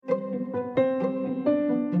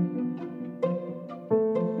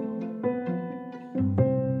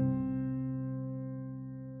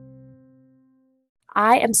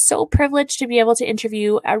I am so privileged to be able to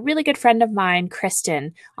interview a really good friend of mine,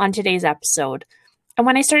 Kristen, on today's episode. And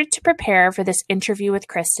when I started to prepare for this interview with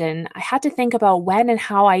Kristen, I had to think about when and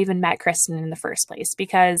how I even met Kristen in the first place,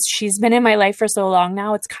 because she's been in my life for so long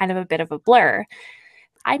now, it's kind of a bit of a blur.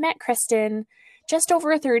 I met Kristen just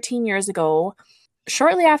over 13 years ago,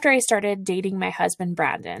 shortly after I started dating my husband,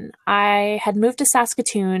 Brandon. I had moved to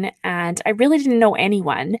Saskatoon and I really didn't know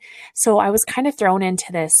anyone. So I was kind of thrown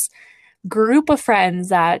into this group of friends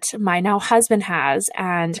that my now husband has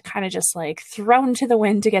and kind of just like thrown to the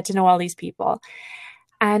wind to get to know all these people.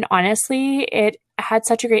 And honestly, it had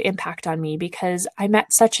such a great impact on me because I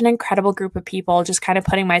met such an incredible group of people just kind of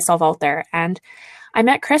putting myself out there. And I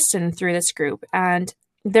met Kristen through this group. And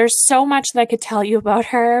there's so much that I could tell you about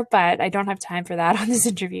her, but I don't have time for that on this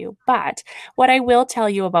interview. But what I will tell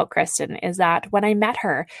you about Kristen is that when I met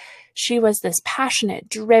her, she was this passionate,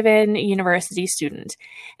 driven university student.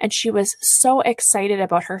 And she was so excited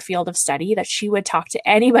about her field of study that she would talk to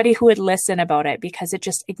anybody who would listen about it because it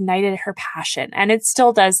just ignited her passion. And it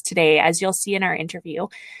still does today, as you'll see in our interview.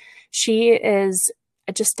 She is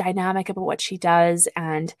just dynamic about what she does.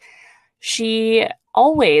 And she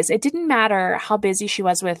always, it didn't matter how busy she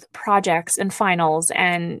was with projects and finals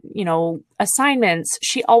and, assignments,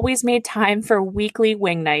 she always made time for weekly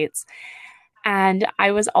wing nights. And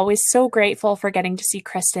I was always so grateful for getting to see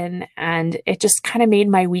Kristen, and it just kind of made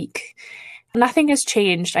my week. Nothing has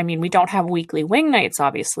changed. I mean, we don't have weekly wing nights,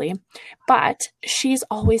 obviously, but she's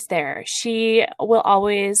always there. She will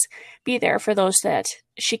always be there for those that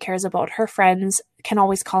she cares about. Her friends can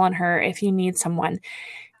always call on her if you need someone.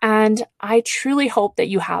 And I truly hope that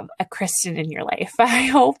you have a Kristen in your life. I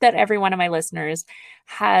hope that every one of my listeners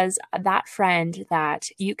has that friend that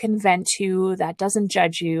you can vent to, that doesn't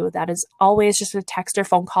judge you, that is always just a text or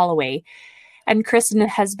phone call away. And Kristen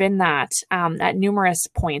has been that at numerous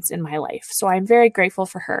points in my life. So I'm very grateful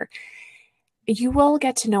for her. You will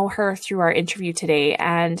get to know her through our interview today.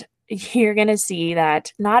 And you're going to see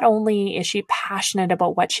that not only is she passionate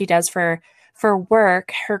about what she does for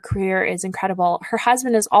work, her career is incredible. Her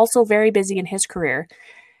husband is also very busy in his career.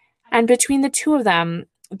 And between the two of them,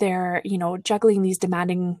 they're, juggling these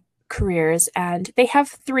demanding careers. And they have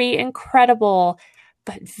three incredible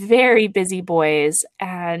but very busy boys.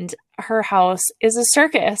 And her house is a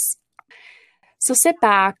circus. So sit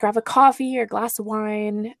back, grab a coffee or a glass of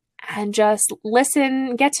wine, and just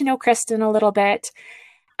listen, get to know Kristen a little bit.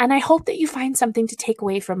 And I hope that you find something to take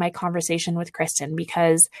away from my conversation with Kristen,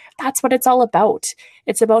 because that's what it's all about.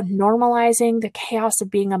 It's about normalizing the chaos of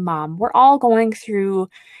being a mom. We're all going through,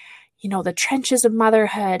 the trenches of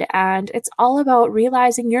motherhood, and it's all about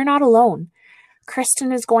realizing you're not alone.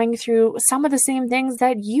 Kristen is going through some of the same things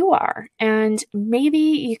that you are, and maybe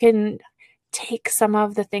you can take some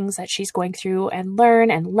of the things that she's going through and learn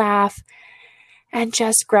and laugh and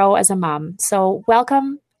just grow as a mom. So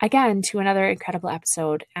welcome again to another incredible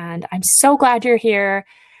episode, and I'm so glad you're here.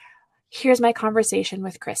 Here's my conversation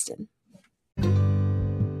with Kristen.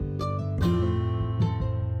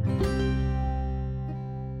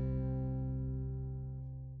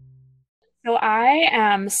 So I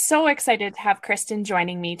am so excited to have Kristen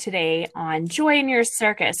joining me today on Joy in Your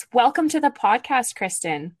Circus. Welcome to the podcast,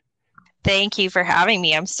 Kristen. Thank you for having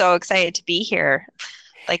me. I'm so excited to be here.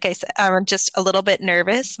 Like I said, I'm just a little bit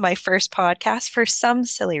nervous. My first podcast for some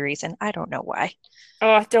silly reason. I don't know why.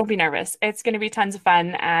 Oh, don't be nervous. It's going to be tons of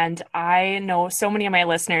fun. And I know so many of my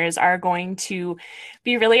listeners are going to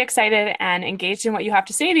be really excited and engaged in what you have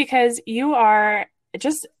to say, because you are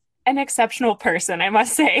just an exceptional person, I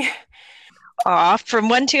must say. Aw, from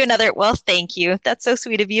one to another. Well, thank you. That's so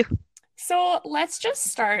sweet of you. So let's just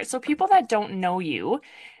start. So people that don't know you,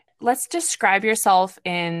 let's describe yourself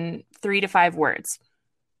in 3 to 5 words.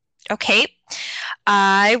 Okay.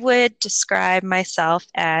 I would describe myself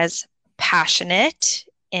as passionate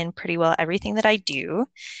in pretty well everything that I do.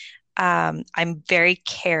 I'm very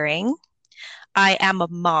caring. I am a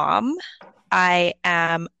mom. I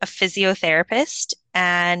am a physiotherapist,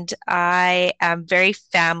 and I am very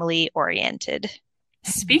family oriented.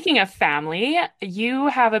 Speaking of family, you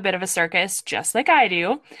have a bit of a circus just like I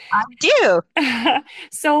do. I do.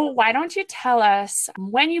 So why don't you tell us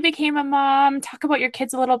when you became a mom, talk about your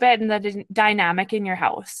kids a little bit and the dynamic in your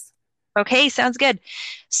house. Okay, sounds good.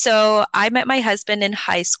 So I met my husband in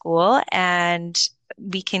high school, and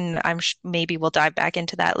maybe we'll dive back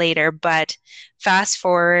into that later, but fast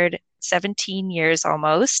forward 17 years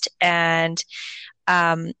almost, and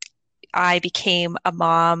I became a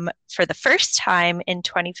mom for the first time in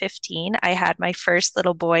 2015. I had my first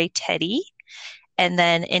little boy, Teddy. And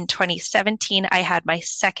then in 2017, I had my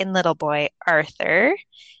second little boy, Arthur.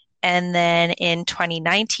 And then in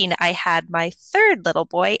 2019, I had my third little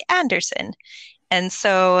boy, Anderson. And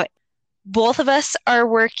so both of us are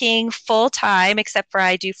working full time, except for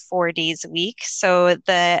I do 4 days a week. So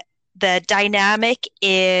the dynamic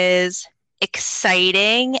is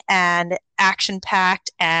exciting and action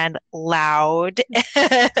packed and loud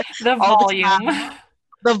The all the volume. time.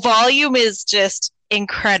 The volume is just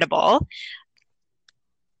incredible.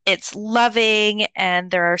 It's loving, and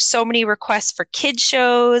there are so many requests for kid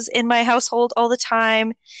shows in my household all the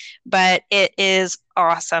time, but it is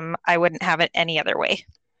awesome. I wouldn't have it any other way.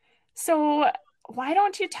 So, why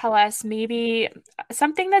don't you tell us maybe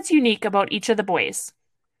something that's unique about each of the boys?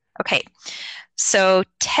 Okay, so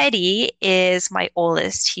Teddy is my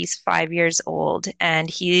oldest. He's 5 years old, and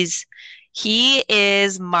he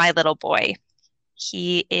is my little boy.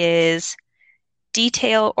 He is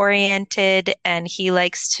detail oriented and he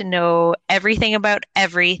likes to know everything about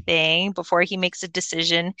everything before he makes a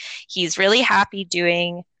decision. He's really happy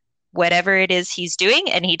doing whatever it is he's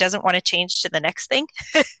doing and he doesn't want to change to the next thing.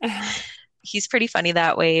 He's pretty funny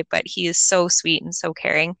that way, but he is so sweet and so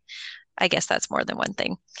caring. I guess that's more than one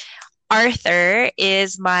thing. Arthur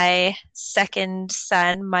is my second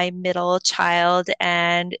son, my middle child,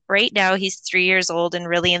 and right now he's 3 years old and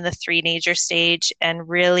really in the three-nager stage and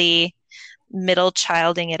really middle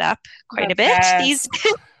childing it up quite The a bit these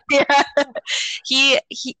best. yeah.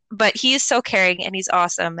 But he is so caring and he's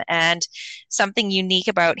awesome. And something unique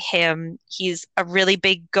about him, he's a really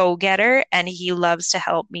big go-getter and he loves to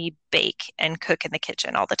help me bake and cook in the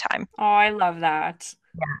kitchen all the time. Oh, I love that.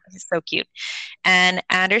 Yeah, he's so cute. And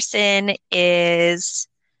Anderson is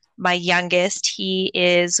my youngest. He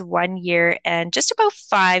is 1 year and just about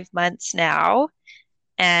 5 months now.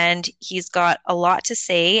 And he's got a lot to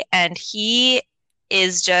say. And he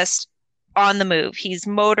is just on the move. He's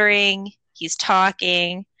motoring, he's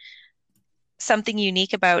talking. Something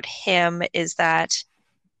unique about him is that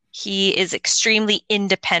he is extremely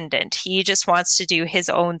independent. He just wants to do his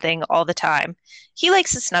own thing all the time. He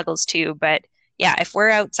likes the snuggles too, but yeah, if we're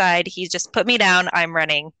outside, he's just put me down, I'm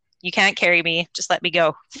running. You can't carry me, just let me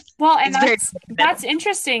go. Well, and He's very that's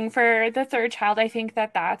interesting for the third child. I think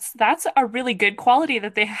that that's a really good quality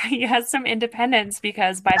that they he has some independence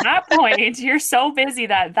because by that point you're so busy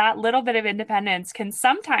that that little bit of independence can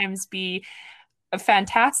sometimes be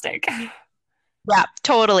fantastic. Yeah,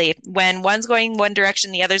 totally. When one's going one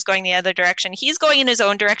direction, the other's going the other direction. He's going in his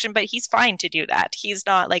own direction, but he's fine to do that. He's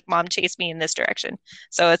not like, Mom, chase me in this direction.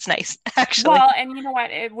 So it's nice, actually. Well, and you know what?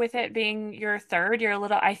 With it being your third, you're a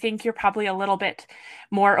little, I think you're probably a little bit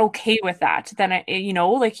more okay with that than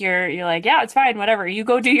like you're like, yeah, it's fine, whatever. You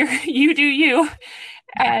go do your, you do you.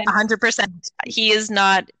 And 100%. He is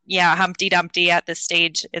not, yeah, Humpty Dumpty at this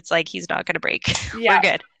stage. It's like he's not going to break. We're yeah,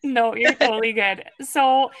 good. no, you're totally good.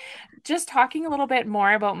 So, just talking a little bit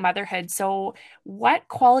more about motherhood. So, what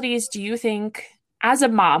qualities do you think as a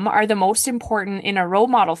mom are the most important in a role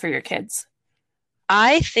model for your kids?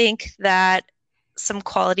 I think that some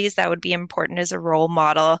qualities that would be important as a role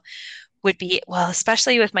model would be, well,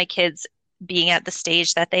 especially with my kids being at the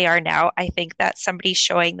stage that they are now, I think that somebody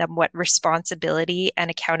showing them what responsibility and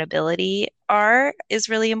accountability are is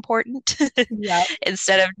really important. Yeah.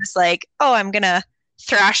 Instead of just like, oh, I'm gonna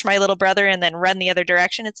thrash my little brother and then run the other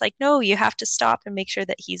direction. It's like, no, you have to stop and make sure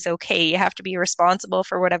that he's okay. You have to be responsible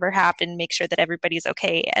for whatever happened, make sure that everybody's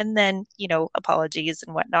okay, and then, apologies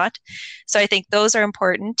and whatnot. So I think those are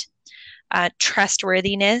important.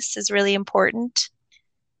 Trustworthiness is really important.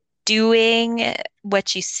 Doing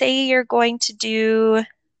what you say you're going to do,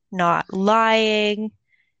 not lying,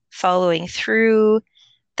 following through.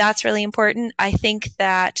 That's really important. I think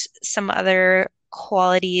that some other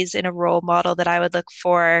qualities in a role model that I would look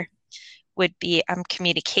for would be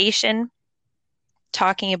communication,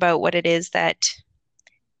 talking about what it is that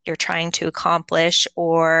you're trying to accomplish,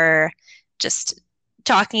 or just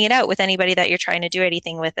talking it out with anybody that you're trying to do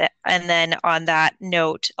anything with it. And then on that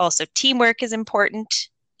note, also teamwork is important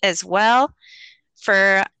as well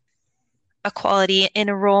for a quality in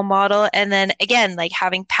a role model. And then again, like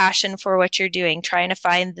having passion for what you're doing, trying to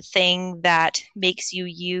find the thing that makes you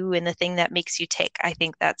you and the thing that makes you tick. I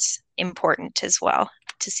think that's important as well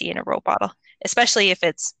to see in a role model, especially if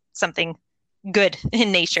it's something good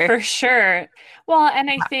in nature. For sure. Well, and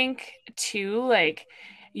I think too, like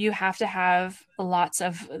you have to have lots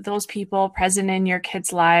of those people present in your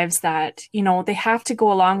kids' lives that, they have to go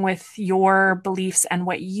along with your beliefs and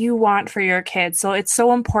what you want for your kids. So it's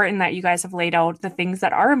so important that you guys have laid out the things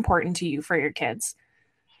that are important to you for your kids.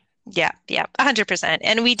 Yeah, 100%.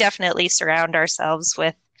 And we definitely surround ourselves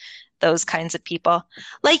with those kinds of people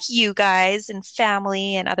like you guys and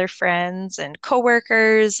family and other friends and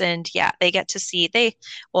coworkers. And yeah, they get to see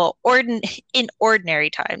in ordinary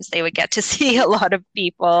times, they would get to see a lot of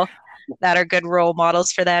people that are good role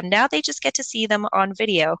models for them. Now they just get to see them on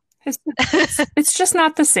video. It's just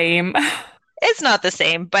not the same. It's not the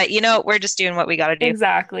same, but we're just doing what we got to do.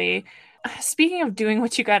 Exactly. Speaking of doing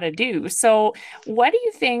what you got to do, so what do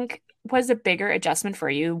you think was a bigger adjustment for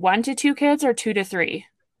you? One to two kids or two to three?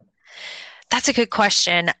 That's a good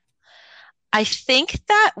question. I think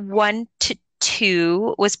that one to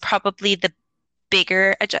two was probably the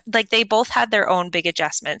like they both had their own big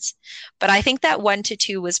adjustments, but I think that one to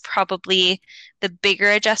two was probably the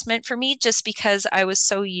bigger adjustment for me just because I was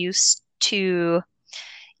so used to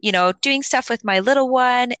doing stuff with my little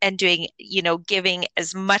one and doing, giving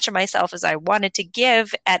as much of myself as I wanted to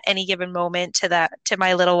give at any given moment to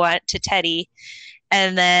my little one, to Teddy.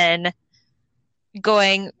 And then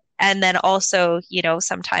going, and then also,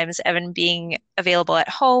 sometimes Evan being available at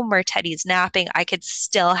home or Teddy's napping, I could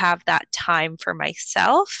still have that time for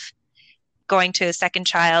myself. Going to a second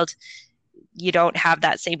child, you don't have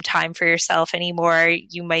that same time for yourself anymore.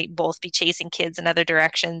 You might both be chasing kids in other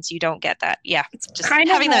directions. You don't get that. Yeah. It's just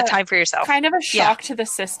having that time for yourself. Kind of a shock to the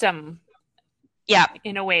system. Yeah.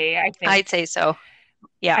 In a way, I think. I'd say so.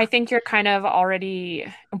 Yeah. I think you're kind of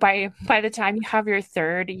already by the time you have your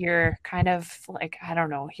third, you're kind of like, I don't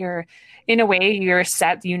know, you're in a way you're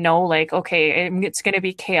set, like, okay, it's going to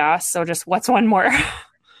be chaos. So just what's one more?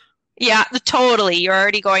 Yeah, totally. You're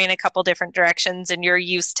already going in a couple different directions and you're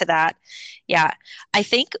used to that. Yeah. I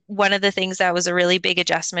think one of the things that was a really big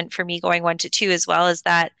adjustment for me going one to two as well is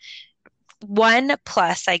that one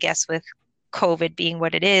plus, I guess, with COVID being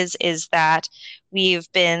what it is that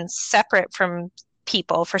we've been separate from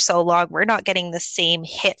people for so long. We're not getting the same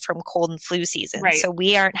hit from cold and flu season. Right. So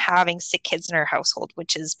we aren't having sick kids in our household,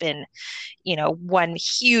 which has been, one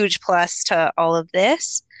huge plus to all of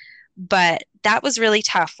this. But that was really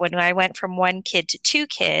tough when I went from one kid to two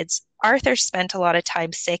kids. Arthur spent a lot of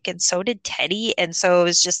time sick and so did Teddy. And so it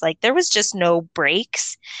was just like, there was just no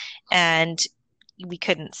breaks and we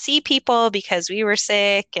couldn't see people because we were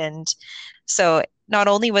sick. And so not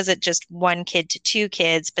only was it just one kid to two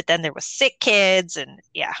kids, but then there was sick kids. And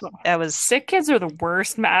yeah, that was... Sick kids are the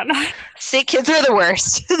worst, man. Sick kids are the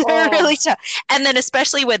worst. They're really tough. And then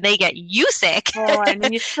especially when they get you sick. Oh, and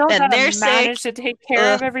then you still gotta manage to take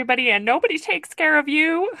care of everybody and nobody takes care of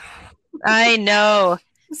you. I know.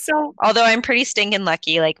 So, although I'm pretty stinking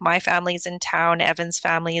lucky, like my family's in town, Evan's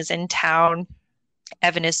family is in town.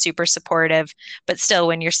 Evan is super supportive, but still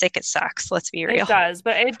when you're sick, it sucks. Let's be real. It does,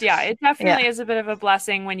 but it definitely is a bit of a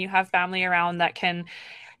blessing when you have family around that can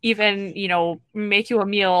even, make you a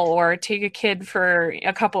meal or take a kid for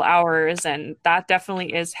a couple hours. And that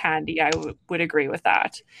definitely is handy. I would agree with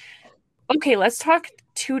that. Okay, let's talk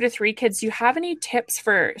 2 to 3 kids. Do you have any tips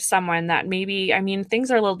for someone that maybe, things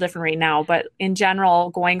are a little different right now, but in general,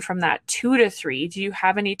 going from that 2 to 3, do you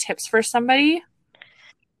have any tips for somebody?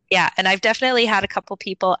 Yeah, and I've definitely had a couple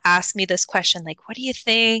people ask me this question, like, what do you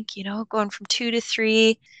think, going from 2 to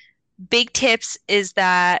 3? Big tips is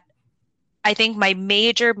that I think my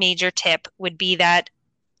major tip would be that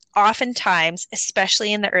oftentimes,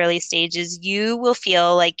 especially in the early stages, you will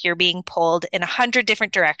feel like you're being pulled in 100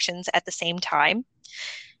 different directions at the same time.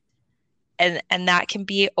 And that can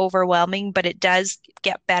be overwhelming, but it does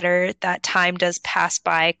get better. That time does pass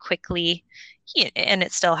by quickly. And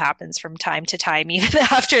it still happens from time to time, even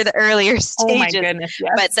after the earlier stages. Oh my goodness,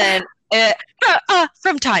 yes. But then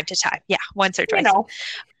from time to time, yeah, once or twice.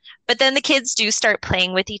 But then the kids do start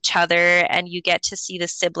playing with each other and you get to see the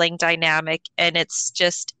sibling dynamic and it's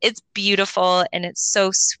beautiful and it's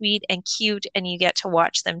so sweet and cute and you get to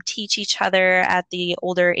watch them teach each other at the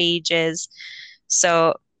older ages.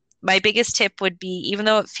 So my biggest tip would be, even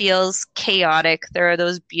though it feels chaotic, there are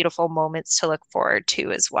those beautiful moments to look forward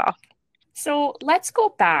to as well. So let's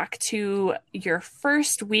go back to your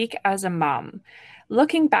first week as a mom.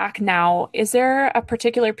 Looking back now, is there a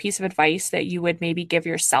particular piece of advice that you would maybe give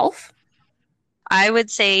yourself? I would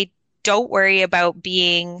say don't worry about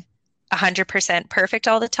being 100% perfect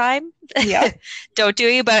all the time. Yeah. Don't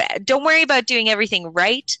worry about doing everything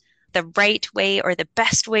right, the right way or the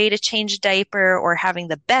best way to change a diaper or having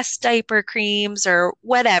the best diaper creams or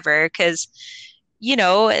whatever, because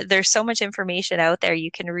there's so much information out there.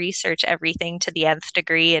 You can research everything to the nth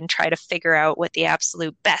degree and try to figure out what the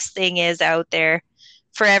absolute best thing is out there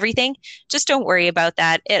for everything. Just don't worry about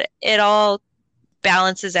that. It all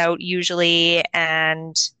balances out usually,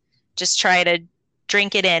 and just try to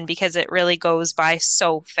drink it in because it really goes by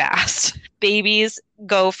so fast. Babies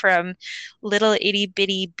go from little itty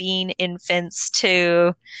bitty bean infants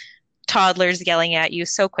to toddlers yelling at you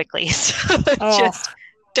so quickly. So Oh, just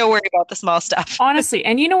don't worry about the small stuff. honestly.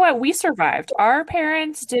 And you know what? We survived. Our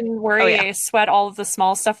parents didn't Oh yeah. worry, sweat all of the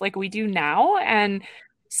small stuff like we do now. And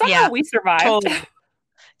somehow Yeah, we survived. totally.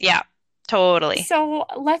 Yeah, totally. So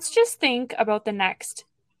let's just think about the next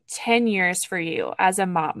 10 years for you as a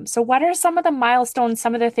mom. So, what are some of the milestones,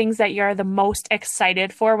 some of the things that you're the most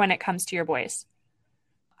excited for when it comes to your boys?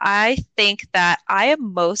 I think that I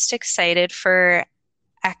am most excited for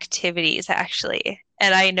activities actually.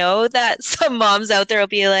 And I know that some moms out there will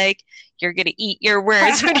be like, you're going to eat your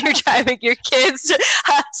words when you're driving your kids.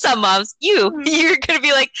 Some moms, you're going to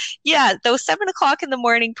be like, yeah, those 7 o'clock in the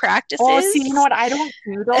morning Oh, see, you know practices. what? I don't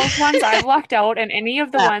do those ones. I've lucked out, and any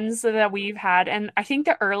of the Yeah, ones that we've had, and I think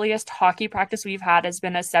the earliest hockey practice we've had has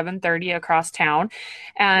been a 7:30 across town.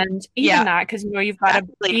 And even yeah, that, because you've got I to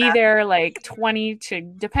believe be that. there like 20 to,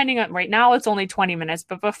 depending on right now, it's only 20 minutes,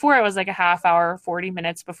 but before it was like a half hour, 40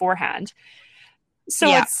 minutes beforehand. So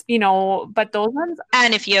Yeah. it's, but those ones,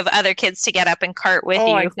 And if you have other kids to get up and cart with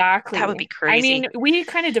oh, you, that would exactly. be I mean, crazy. we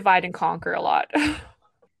kind of divide and conquer a lot.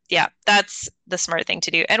 Yeah, that's the smart thing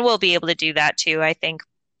to do. And we'll be able to do that too, I think,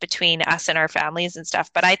 between us and our families and stuff.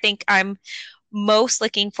 But I think I'm most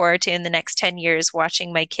looking forward to in the next 10 years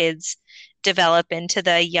watching my kids develop into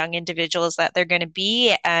the young individuals that they're going to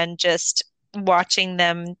be and just watching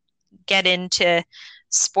them get into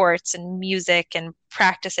sports and music and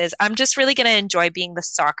practices. I'm just really going to enjoy being the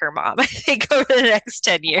soccer mom, I think, over the next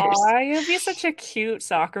 10 years. Oh, you'd be such a cute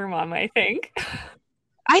soccer mom, I think.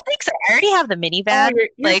 I think so. I already have the Oh, minivan. you're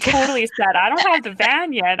Like, totally set. I don't have the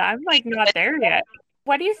van yet. I'm like not there yet.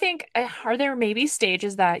 What do you think? Are there maybe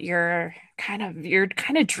stages that you're kind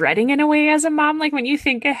of dreading in a way as a mom? Like when you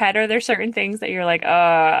think ahead, are there certain things that you're like,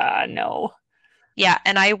 no. yeah,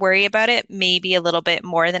 and I worry about it maybe a little bit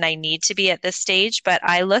more than I need to be at this stage, but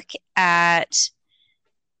I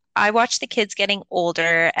watch the kids getting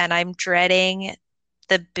older and I'm dreading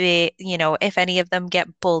the big, if any of them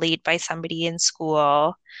get bullied by somebody in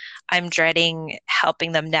school. I'm dreading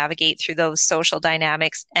helping them navigate through those social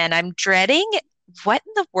dynamics, and I'm dreading what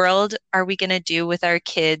in the world are we going to do with our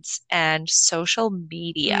kids and social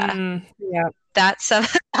media? Yeah. That's some,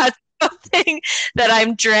 that's something that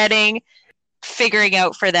I'm dreading figuring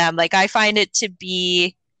out for them. Like I find it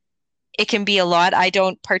can be a lot. I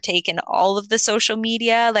don't partake in all of the social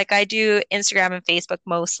media. Like I do Instagram and Facebook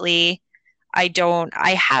mostly. I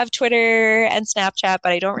have Twitter and Snapchat,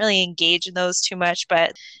 but I don't really engage in those too much.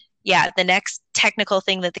 But yeah, the next technical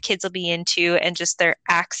thing that the kids will be into and just their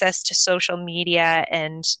access to social media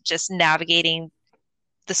and just navigating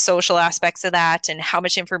the social aspects of that and how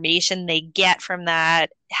much information they get from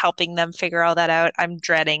that, helping them figure all that out. I'm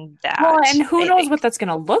dreading Well, that, and who I knows what think. that's going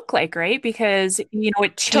to look like, right? Because, it Totally.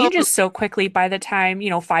 changes so quickly by the time,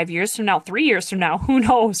 5 years from now, 3 years from now, who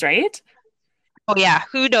knows, right? Oh yeah,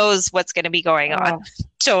 who knows what's going to be going on? Oh.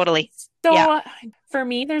 Totally. Yeah. So for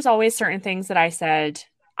me, there's always certain things that I said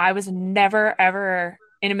I was never, ever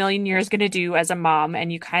in a million years going to do as a mom.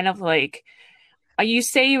 And you kind of like, you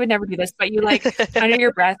say you would never do this, but you like under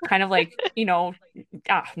your breath, kind of like, I'm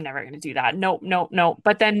never going to do that. Nope, nope, nope.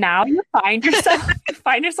 But then now you find yourself, you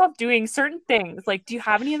find yourself doing certain things. Like, do you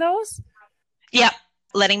have any of those? Yeah.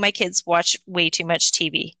 Letting my kids watch way too much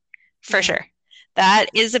TV, for Yeah. sure. That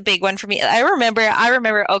is a big one for me. I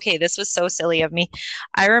remember, okay, this was so silly of me.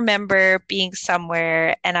 I remember being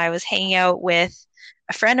somewhere and I was hanging out with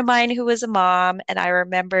a friend of mine who was a mom, and I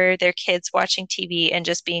remember their kids watching TV and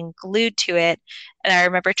just being glued to it. And I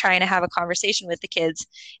remember trying to have a conversation with the kids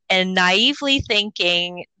and naively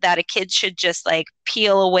thinking that a kid should just like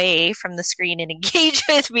peel away from the screen and engage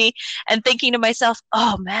with me, and thinking to myself,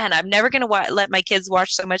 oh man, I'm never going to let my kids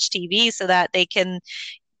watch so much TV so that they can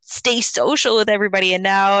stay social with everybody. And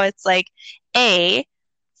now it's like, A,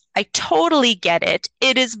 I totally get it.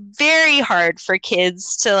 It is very hard for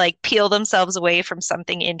kids to like peel themselves away from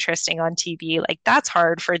something interesting on TV. Like that's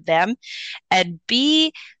hard for them. And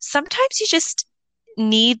B, sometimes you just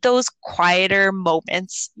need those quieter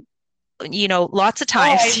moments. Lots of Oh,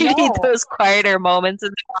 I times you need know. those quieter moments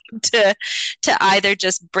to either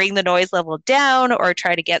just bring the noise level down or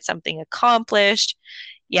try to get something accomplished.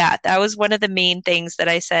 Yeah, that was one of the main things that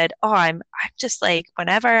I said, oh, I'm just like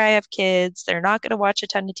whenever I have kids, they're not going to watch a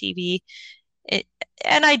ton of TV. It,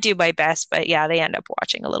 and I do my best, but yeah, they end up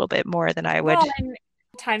watching a little bit more than I would. Well, and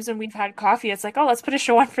times when we've had coffee, it's like, oh, let's put a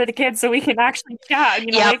show on for the kids so we can actually chat.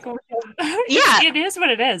 Yep. Like Yeah. it is what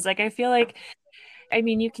it is. Like I feel like, I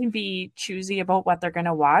mean, you can be choosy about what they're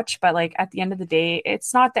gonna watch, but like at the end of the day,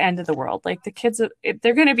 it's not the end of the world. Like the kids,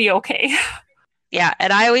 they're gonna be okay. Yeah.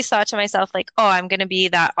 And I always thought to myself, like, oh, I'm going to be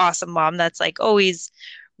that awesome mom that's like always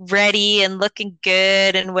ready and looking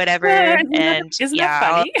good and whatever. And Isn't that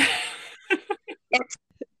yeah, funny? it's,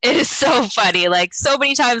 it is so funny. Like so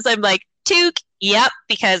many times I'm like, toque, yep,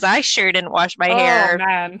 because I sure didn't wash my Oh hair.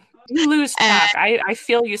 man, you lose And track. I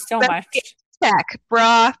feel you so much. check,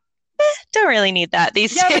 bra, don't really need that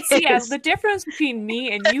these Yeah, but see, days. the difference between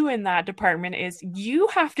me and you in that department is you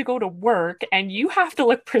have to go to work and you have to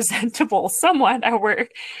look presentable somewhat at work.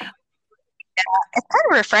 It's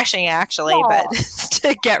kind of refreshing actually, but Well,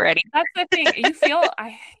 to get ready. that's the thing.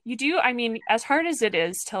 You do, I mean, as hard as it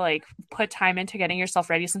is to like put time into getting yourself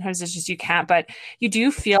ready, sometimes it's just you can't, but you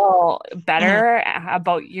do feel Mhm. better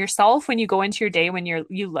about yourself when you go into your day when you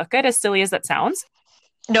look good, as silly as that sounds.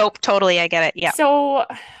 Nope, totally, I get it. Yeah. So,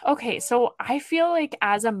 okay, so I feel like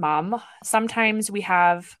as a mom, sometimes we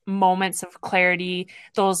have moments of clarity,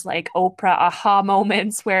 those like Oprah aha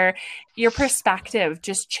moments where your perspective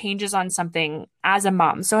just changes on something as a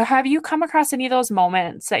mom. So, have you come across any of those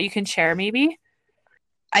moments that you can share, maybe?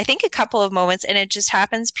 I think a couple of moments, and it just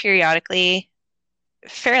happens periodically,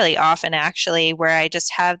 fairly often actually, where I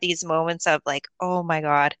just have these moments of like, oh my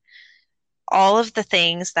God, all of the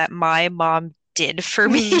things that my mom did for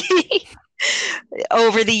me Hmm.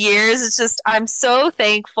 over the years. It's just, I'm so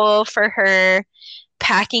thankful for her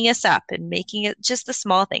packing us up and making it just the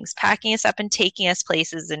small things, packing us up and taking us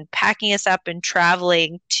places and packing us up and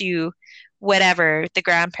traveling to whatever, the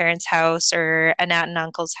grandparents' house or an aunt and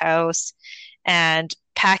uncle's house, and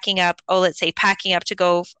packing up, oh, let's say packing up to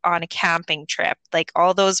go on a camping trip, like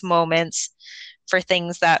all those moments for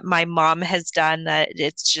things that my mom has done that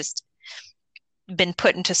it's just been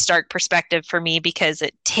put into stark perspective for me because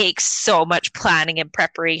it takes so much planning and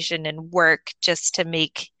preparation and work just to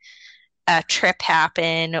make a trip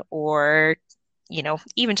happen or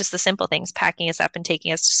even just the simple things, packing us up and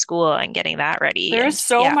taking us to school and getting that ready. There is And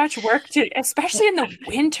so yeah, much work to, especially in the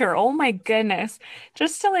winter. Oh my goodness.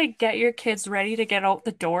 Just to like get your kids ready to get out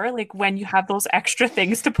the door, like when you have those extra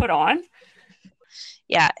things to put on.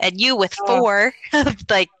 yeah. And you with Oh, four,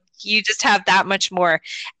 like you just have that much more.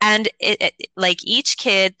 And like each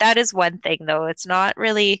kid, that is one thing though. It's not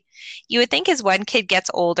really, you would think as one kid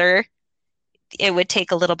gets older, it would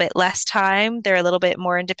take a little bit less time. They're a little bit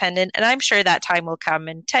more independent. And I'm sure that time will come.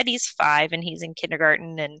 And Teddy's 5 and he's in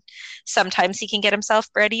kindergarten. And sometimes he can get himself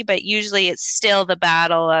ready, but usually it's still the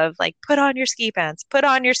battle of like, put on your ski pants, put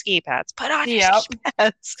on your ski pants, put on your yep. ski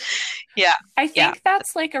pants. Yeah. I Yeah. think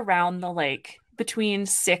that's like around the like between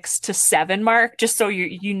 6 to 7 mark, just so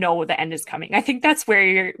you know the end is coming. I think that's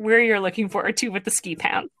where you're looking forward to with the ski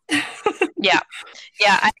pants. Yeah.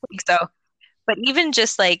 Yeah. I think so. But even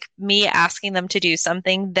just like me asking them to do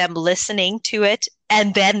something, them listening to it,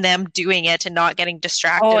 and then them doing it and not getting Oh,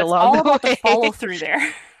 distracted it's along all the about the way. follow through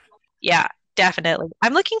there. Yeah, definitely.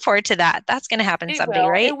 I'm looking forward to that. That's going to happen It someday, will. It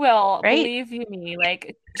right? will. Right? Believe you me.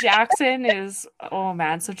 Like Jackson is, oh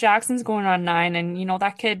man. So Jackson's going on 9 and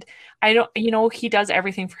that kid, I don't, he does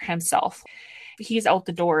everything for himself. He's out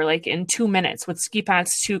the door like in 2 minutes with ski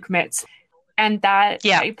pants, two commits. And that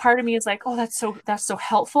Yeah. part of me is like, oh, that's so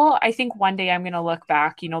helpful. I think one day I'm gonna look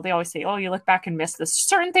back. They always say, oh, you look back and miss this.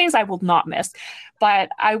 Certain things I will not miss, but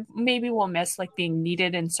I maybe will miss like being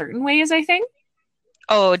needed in certain ways, I think.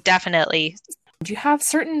 Oh, definitely. Do you have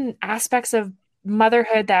certain aspects of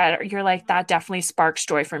motherhood that you're like, that definitely sparks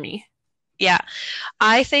joy for me? Yeah.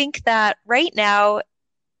 I think that right now,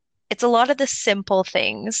 it's a lot of the simple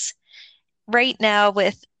things. Right now,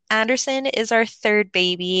 with Anderson is our third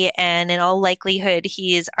baby, and in all likelihood,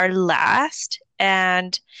 he is our last.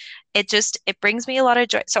 And it brings me a lot of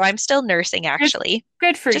joy. So I'm still nursing Good, actually,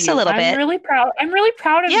 good for just a you. little I'm bit. really proud. I'm really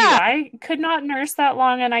proud of you. Yeah. I could not nurse that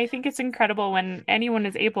long, and I think it's incredible when anyone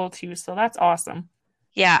is able to. So that's awesome.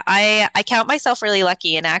 Yeah, I count myself really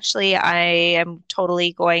lucky, and actually, I am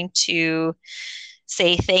totally going to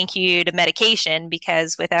say thank you to medication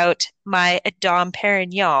because without my Dom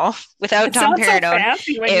Perignon, without It Dom sounds so Perignon,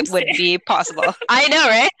 fancy when you it say. wouldn't be possible. I know,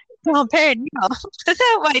 right? Dom Perignon,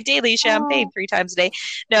 without my daily champagne Oh, 3 times a day.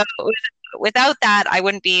 No, without that, I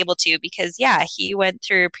wouldn't be able to because yeah, he went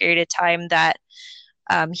through a period of time that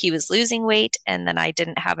he was losing weight, and then I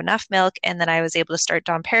didn't have enough milk, and then I was able to start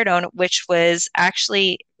domperidone, which was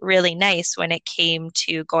actually really nice when it came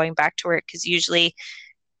to going back to work because usually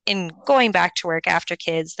in going back to work after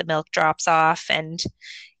kids, the milk drops off and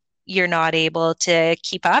you're not able to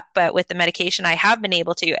keep up, but with the medication I have been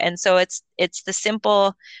able to. And so it's the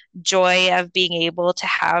simple joy of being able to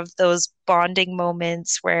have those bonding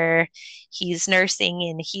moments where he's nursing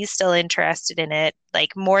and he's still interested in it,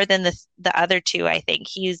 like more than the other two. I think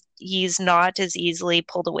he's not as easily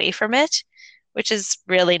pulled away from it, which is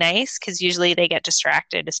really nice because usually they get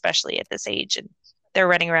distracted, especially at this age. And they're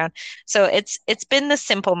running around. So it's been the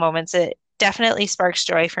simple moments. It definitely sparks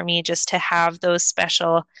joy for me just to have those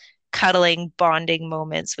special cuddling, bonding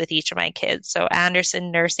moments with each of my kids. So Anderson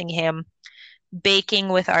nursing him, baking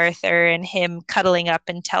with Arthur, and him cuddling up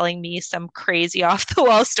and telling me some crazy off the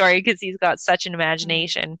wall story because he's got such an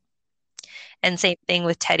imagination. And same thing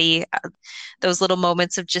with Teddy, those little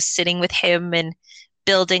moments of just sitting with him and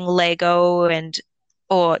building Lego and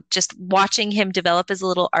or just watching him develop as a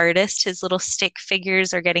little artist. His little stick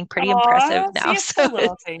figures are getting pretty impressive Oh, see, now. it's the So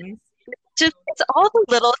little things. just it's all the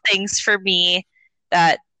little things for me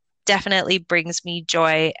that definitely brings me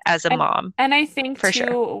joy as a And mom, and I think for sure.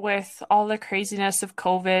 too, with all the craziness of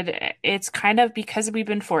COVID, it's kind of because we've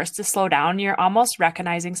been forced to slow down, you're almost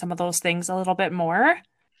recognizing some of those things a little bit more.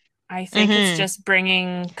 I think it's Hmm. just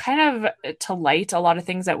bringing kind of to light a lot of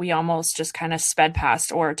things that we almost just kind of sped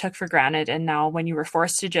past or took for granted. And now, when you were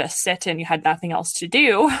forced to just sit and you had nothing else to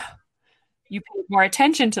do, you paid more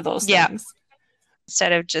attention to those Yeah. things.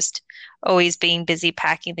 Instead of just always being busy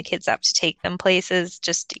packing the kids up to take them places,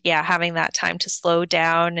 just, yeah, having that time to slow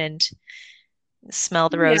down and smell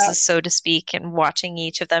the Yeah. roses, so to speak, and watching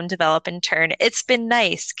each of them develop in turn. It's been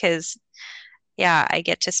nice because, yeah, I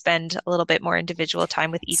get to spend a little bit more individual time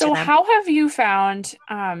with each of So, them. how have you found,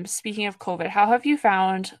 speaking of COVID, how have you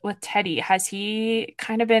found with Teddy? Has he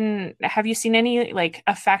kind of been, have you seen any like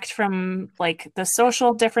effect from like the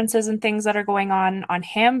social differences and things that are going on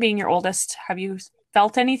him being your oldest? Have you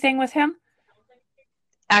felt anything with him?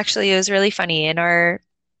 Actually, it was really funny.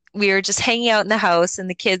 We were just hanging out in the house, and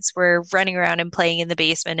the kids were running around and playing in the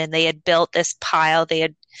basement, and they had built this pile. They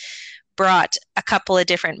had brought a couple of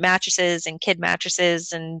different mattresses and kid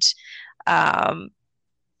mattresses and um,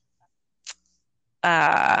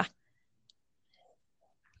 uh,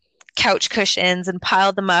 couch cushions and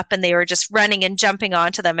piled them up, and they were just running and jumping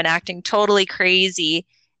onto them and acting totally crazy.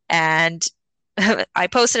 And I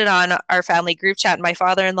posted it on our family group chat, and my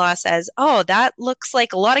father-in-law says, "Oh, that looks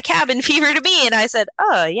like a lot of cabin fever to me." And I said,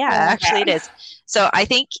 "Oh, yeah, Oh actually it man. is." So I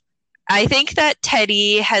think that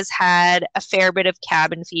Teddy has had a fair bit of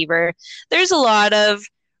cabin fever. There's a lot of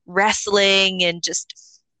wrestling and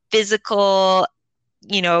just physical,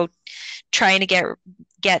 you know, trying to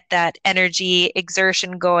get that energy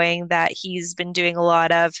exertion going that he's been doing a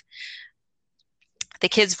lot of. The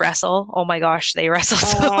kids wrestle. Oh my gosh, they wrestle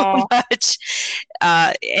so Oh, much.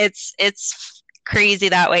 It's crazy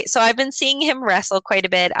that way. So I've been seeing him wrestle quite a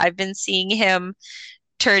bit. I've been seeing him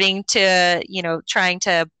turning to, trying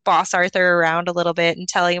to boss Arthur around a little bit and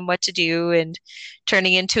telling him what to do and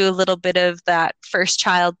turning into a little bit of that first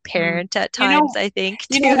child mm. parent at You times, know, I think,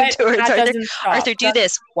 you know what? towards That Arthur. doesn't stop. Arthur, do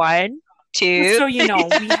this. One, Just two. so you know,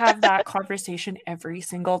 we have that conversation every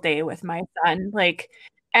single day with my son. Like,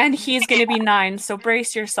 and he's going to be 9, so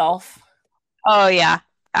brace yourself. Oh yeah.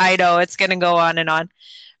 I know it's gonna go on and on.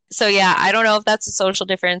 So yeah, I don't know if that's a social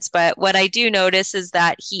difference, but what I do notice is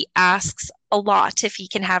that he asks a lot if he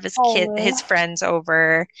can have Oh, his friends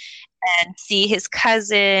over and see his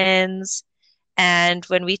cousins. And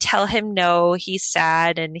when we tell him no, he's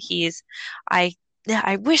sad and I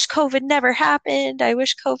I wish COVID never happened. I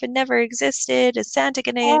wish COVID never existed. Is Santa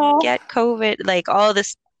gonna oh, get COVID? Like all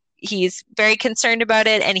this, he's very concerned about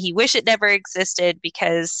it and he wish it never existed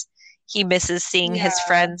because he misses seeing his yeah.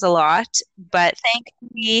 friends a lot. But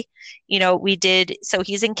thankfully, we did, so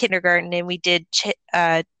he's in kindergarten and we did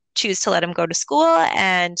choose to let him go to school,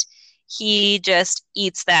 and he just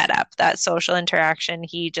eats that up, that social interaction.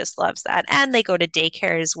 He just loves that. And they go to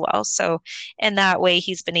daycare as well. So in that way,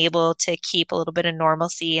 he's been able to keep a little bit of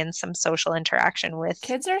normalcy and some social interaction with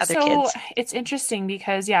Kids are other so, kids. it's interesting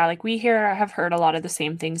because, yeah, like we here have heard a lot of the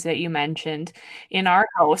same things that you mentioned in our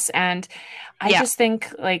house. And I Yeah. just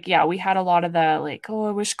think, like, yeah, we had a lot of the, like, oh,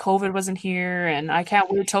 I wish COVID wasn't here and I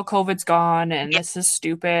can't wait till COVID's gone and Yeah. this is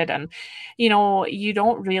stupid. And, you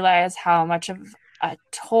don't realize how much of a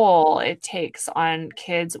toll it takes on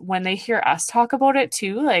kids when they hear us talk about it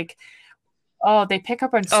too. Like, oh, they pick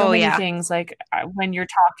up on so Oh, many yeah. things, like when you're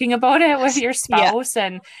talking about it with your Yeah. spouse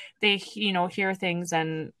and they, hear things.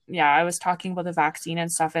 And yeah, I was talking about the vaccine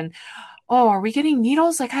and stuff. And oh, are we getting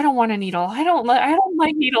needles? Like, I don't want a needle. I don't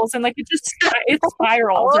like needles. And like, it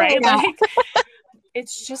spiraled, Oh, right? yeah. Like,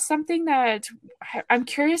 it's just something that I'm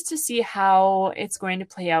curious to see how it's going to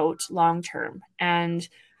play out long term and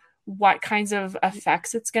what kinds of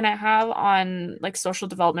effects it's going to have on like social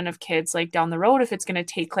development of kids like down the road, if it's going to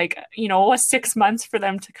take like a 6 months for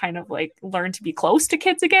them to kind of like learn to be close to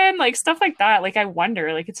kids again, like stuff like that. Like I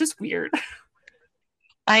wonder, like it's just weird.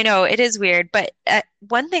 I know it is weird, but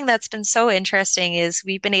one thing that's been so interesting is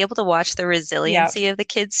we've been able to watch the Yeah. resiliency of the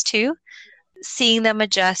kids too. seeing them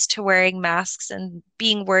adjust to wearing masks and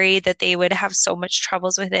being worried that they would have so much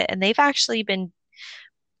troubles with it. And they've actually been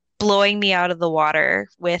blowing me out of the water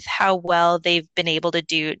with how well they've been able to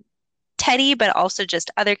do Teddy, but also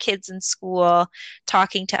just other kids in school,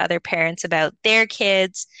 talking to other parents about their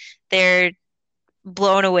kids. They're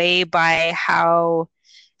blown away by how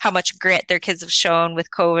much grit their kids have shown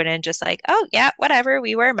with COVID and just like, oh yeah, whatever,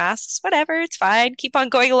 we wear masks, whatever, it's fine, keep on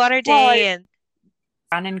going on our Well, day. And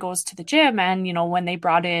Brandon goes to the gym, and when they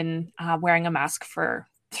brought in wearing a mask for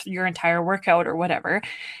your entire workout or whatever,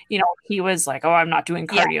 he was like, oh, I'm not doing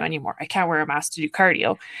yeah, cardio anymore. I can't wear a mask to do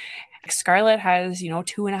cardio. Scarlett has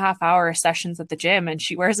 2.5 hour sessions at the gym, and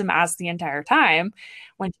she wears a mask the entire time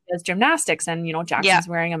when she does gymnastics. And yeah, Jackson's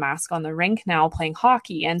wearing a mask on the rink now playing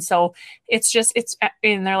hockey. And so it's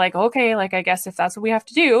and they're like, okay, like, I guess if that's what we have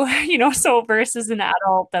to do, so versus an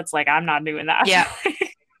adult that's like, I'm not doing that. yeah,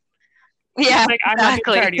 yeah, Like, I'm not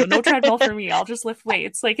doing exactly. cardio, no treadmill for me, I'll just lift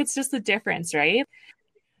weights. Like, it's just the difference, right?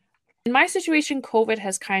 In my situation, COVID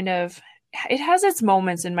has it has its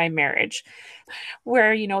moments in my marriage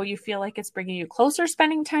where, you feel like it's bringing you closer,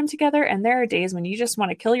 spending time together. And there are days when you just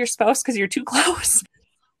want to kill your spouse because you're too close.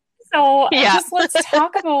 So Yeah. just let's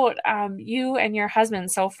talk about you and your husband.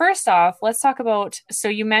 So first off, let's talk about, so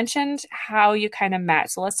you mentioned how you kind of met.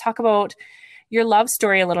 So let's talk about your love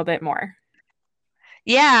story a little bit more.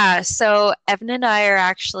 Yeah, so Evan and I are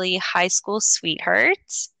actually high school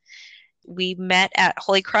sweethearts. We met at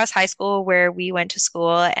Holy Cross High School where we went to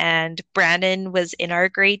school, and Brandon was in our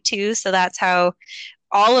grade too. So that's how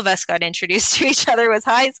all of us got introduced to each other was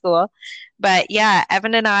high school. But yeah,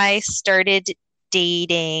 Evan and I started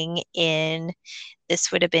dating in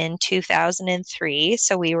this would have been 2003.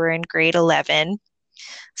 So we were in grade 11.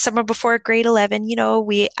 Summer before grade 11,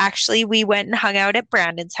 we went and hung out at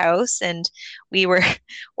Brandon's house and we were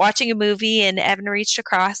watching a movie and Evan reached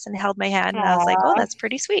across and held my hand and I was like, "Oh, Aw, that's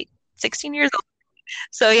pretty sweet." 16 years old.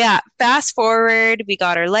 So yeah, fast forward, we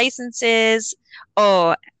got our licenses.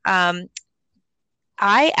 Oh, um,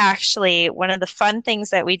 I actually, one of the fun things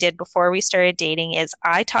that we did before we started dating is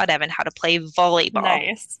I taught Evan how to play volleyball,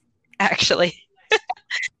 nice. actually.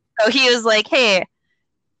 So he was like, "Hey,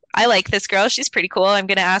 I like this girl. She's pretty cool. I'm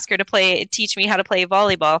going to ask her to teach me how to play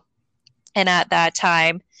volleyball." And at that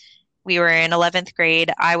time, we were in 11th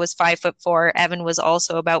grade. I was 5'4". Evan was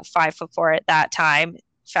also about 5'4" at that time.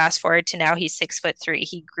 Fast forward to now, he's 6'3".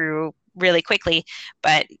 He grew really quickly,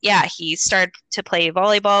 but yeah, he started to play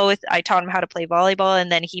volleyball I taught him how to play volleyball, and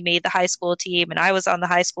then he made the high school team, and I was on the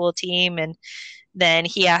high school team, and then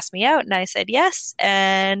he asked me out, and I said yes,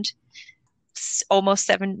 and almost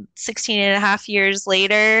 16 and a half years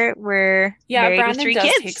later, we're Yeah, married with Brandon three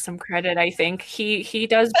does take kids. some credit, I think. He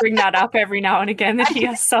does bring that up every now and again, that he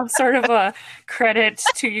has some sort of a credit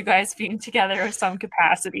to you guys being together with some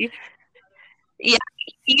capacity. Yeah,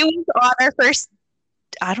 he was on our first,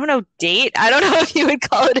 I don't know, date. I don't know if you would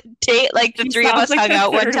call it a date. Like the He three of sounds us like hung the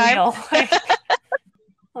out one third time. wheel.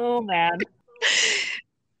 Oh man.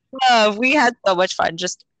 We had so much fun,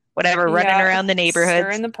 just whatever, running Yeah, around the stirring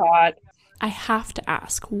neighborhoods. the pot. I have to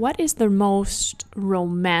ask, what is the most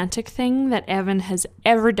romantic thing that Evan has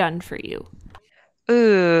ever done for you?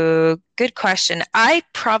 Ooh, good question. I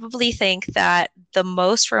probably think that the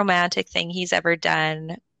most romantic thing he's ever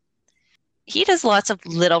done, he does lots of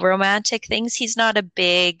little romantic things. He's not a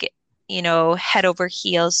big, head over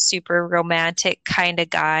heels, super romantic kind of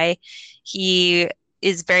guy. He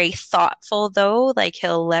is very thoughtful though. Like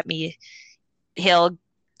he'll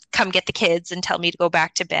come get the kids and tell me to go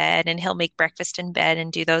back to bed, and he'll make breakfast in bed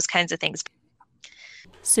and do those kinds of things.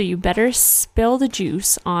 So you better spill the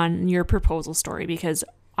juice on your proposal story, because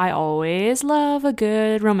I always love a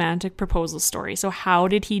good romantic proposal story. So how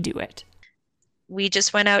did he do it? We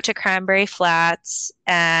just went out to Cranberry Flats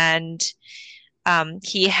and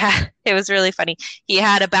he had it was really funny. He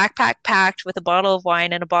had a backpack packed with a bottle of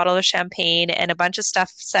wine and a bottle of champagne and a bunch of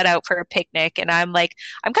stuff set out for a picnic. And I'm kind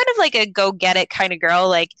of like a go get it kind of girl.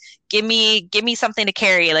 Like, give me something to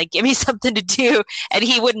carry, like give me something to do. And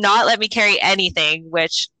he would not let me carry anything,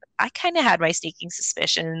 which I kind of had my sneaking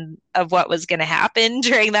suspicion of what was going to happen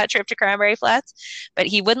during that trip to Cranberry Flats, but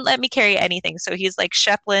he wouldn't let me carry anything. So he's like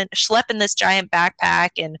schlepping this giant backpack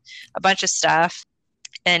and a bunch of stuff,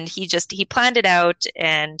 and he planned it out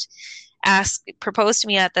and proposed to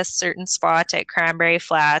me at this certain spot at Cranberry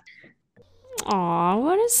Flat. Aw,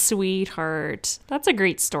 what a sweetheart. That's a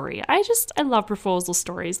great story. I love proposal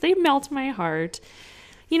stories. They melt my heart.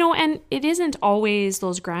 And it isn't always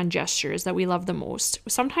those grand gestures that we love the most.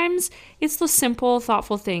 Sometimes it's those simple,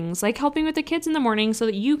 thoughtful things like helping with the kids in the morning so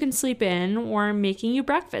that you can sleep in, or making you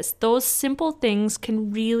breakfast. Those simple things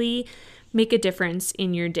can really make a difference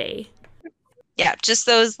in your day. Yeah, just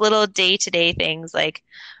those little day-to-day things like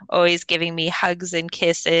always giving me hugs and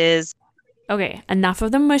kisses. Okay, enough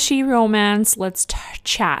of the mushy romance. Let's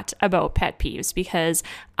chat about pet peeves because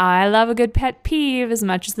I love a good pet peeve as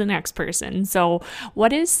much as the next person. So,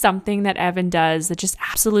 what is something that Evan does that just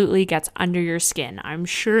absolutely gets under your skin? I'm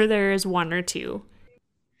sure there is one or two.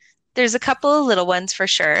 There's a couple of little ones for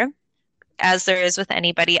sure, as there is with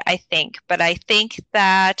anybody, I think. But I think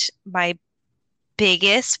that my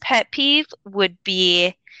biggest pet peeve would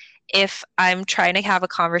be if I'm trying to have a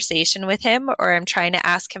conversation with him or I'm trying to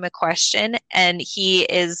ask him a question and he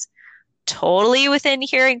is totally within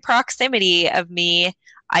hearing proximity of me.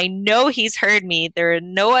 I know he's heard me. There are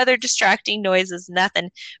no other distracting noises,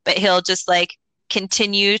 nothing, but he'll just like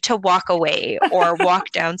continue to walk away or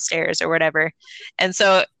walk downstairs or whatever. And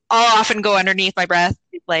so I'll often go underneath my breath,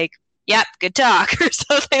 like, yep, good talk, or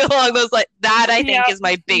something along those lines. That I think Yeah, is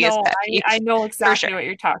my biggest no, pet peeve I know for sure. exactly what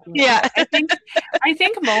you're talking Yeah. about. I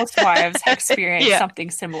think most wives have experienced Yeah.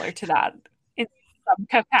 something similar to that in some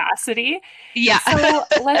capacity. Yeah. So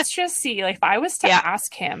let's just see. Like, if I was to Yeah.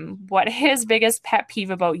 ask him what his biggest pet peeve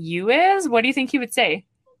about you is, what do you think he would say?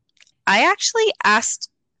 I actually asked,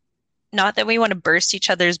 not that we want to burst each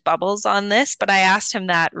other's bubbles on this, but I asked him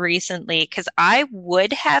that recently because I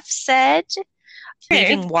would have said Okay.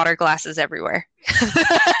 leaving water glasses everywhere.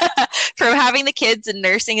 From having the kids and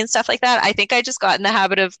nursing and stuff like that, I think I just got in the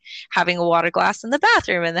habit of having a water glass in the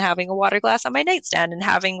bathroom and then having a water glass on my nightstand and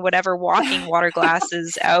having whatever walking water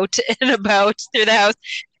glasses out and about through the house,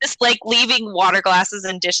 just like leaving water glasses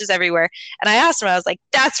and dishes everywhere. And I asked him, I was like,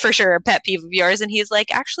 "That's for sure a pet peeve of yours." And he's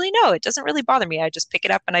like, "Actually, no, it doesn't really bother me. I just pick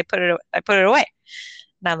it up and I put it away."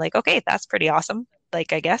 And I'm like, "Okay, that's pretty awesome.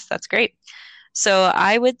 Like, I guess that's great." So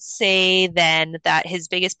I would say then that his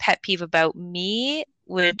biggest pet peeve about me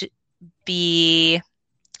would be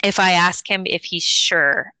if I ask him if he's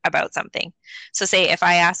sure about something. So say if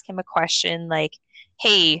I ask him a question like,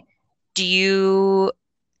 "Hey, do you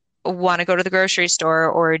want to go to the grocery store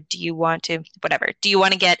or do you want to whatever? Do you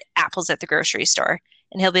want to get apples at the grocery store?"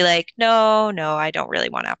 And he'll be like, "No, no, I don't really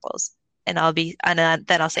want apples." And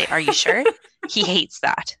then I'll say, "Are you sure?" He hates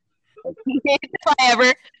that. He hates if I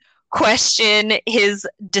ever question his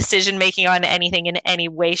decision making on anything in any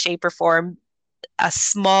way, shape, or form, a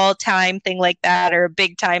small time thing like that or a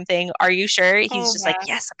big time thing. Are you sure? He's Oh just like, man.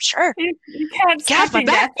 yes, I'm sure. You can't Get off my second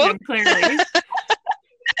back, guess woman. him clearly.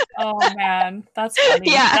 Oh man, that's funny.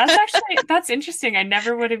 Yeah. That's interesting. I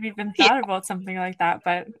never would have even Yeah. thought about something like that,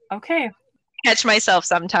 but okay. Catch myself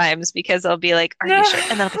sometimes because I'll be like, are you sure?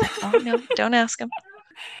 And then I'll be like, oh no, don't ask him.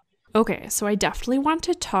 Okay, so I definitely want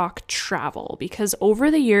to talk travel because over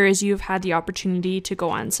the years you've had the opportunity to go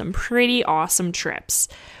on some pretty awesome trips.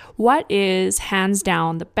 What is hands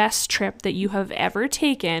down the best trip that you have ever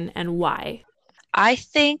taken and why? I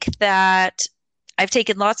think that I've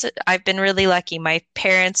been really lucky. My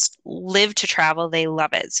parents live to travel. They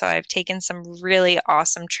love it. So I've taken some really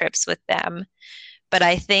awesome trips with them. But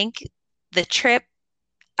I think the trip,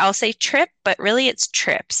 I'll say trip, but really it's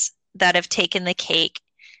trips that have taken the cake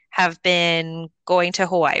have been going to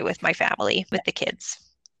Hawaii with my family, with the kids.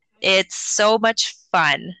 It's so much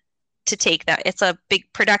fun to take that. It's a big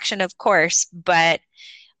production, of course, but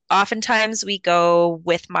oftentimes we go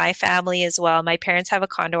with my family as well. My parents have a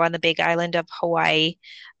condo on the Big Island of Hawaii,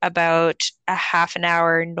 about a half an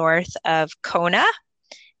hour north of Kona.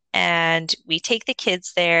 And we take the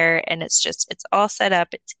kids there, and it's all set up.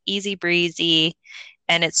 It's easy breezy.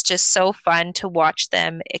 And it's just so fun to watch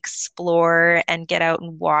them explore and get out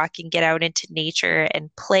and walk and get out into nature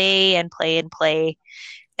and play and play and play.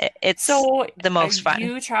 It's So, the most fun.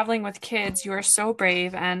 you traveling with kids, you are so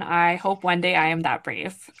brave, and I hope one day I am that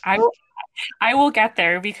brave. I will get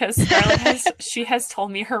there because Scarlett has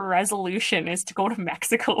told me her resolution is to go to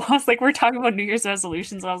Mexico. I was like, we're talking about New Year's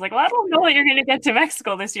resolutions. And I was like, well, I don't know that you're going to get to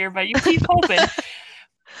Mexico this year, but you keep hoping.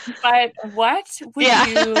 But what would Yeah.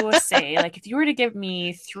 you say, like, if you were to give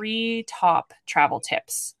me 3 top travel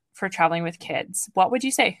tips for traveling with kids, what would you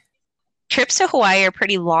say? Trips to Hawaii are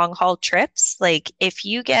pretty long haul trips. Like if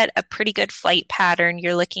you get a pretty good flight pattern,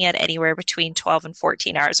 you're looking at anywhere between 12 and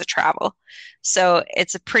 14 hours of travel. So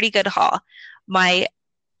it's a pretty good haul. My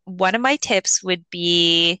One of my tips would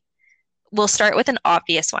be we'll start with an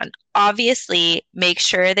obvious one. Obviously, make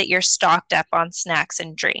sure that you're stocked up on snacks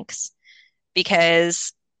and drinks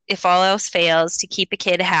because if all else fails, to keep a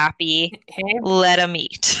kid happy, Hey, let them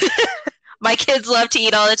eat. My kids love to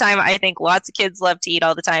eat all the time. I think lots of kids love to eat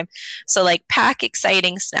all the time. So like pack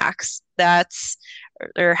exciting snacks.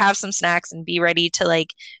 Or have some snacks and be ready to like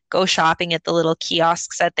go shopping at the little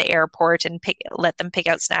kiosks at the airport and let them pick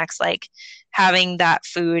out snacks. Like having that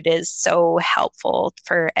food is so helpful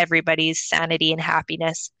for everybody's sanity and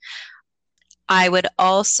happiness. I would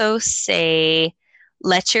also say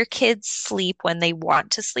let your kids sleep when they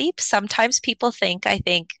want to sleep. Sometimes people think, I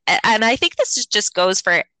think, and I think this just goes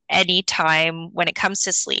for any time when it comes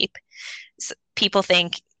to sleep. People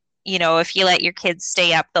think, if you let your kids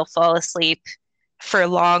stay up, they'll fall asleep for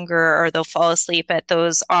longer or they'll fall asleep at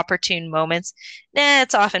those opportune moments.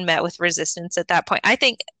 It's often met with resistance at that point. I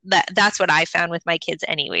think that's what I found with my kids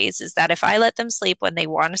anyways, is that if I let them sleep when they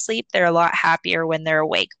want to sleep, they're a lot happier when they're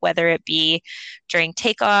awake, whether it be during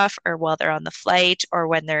takeoff or while they're on the flight or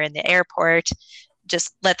when they're in the airport.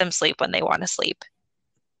 Just let them sleep when they want to sleep.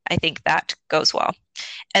 I think that goes well.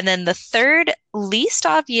 And then the third least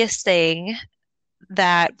obvious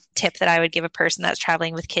that tip that I would give a person that's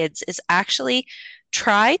traveling with kids is actually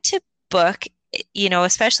try to book,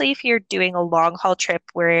 especially if you're doing a long haul trip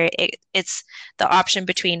where it's the option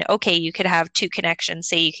between, okay, you could have two connections.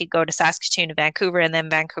 Say you could go to Saskatoon to Vancouver and then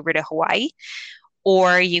Vancouver to Hawaii,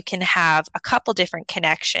 or you can have a couple different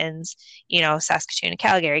connections, Saskatoon to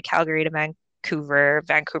Calgary, Calgary to Vancouver,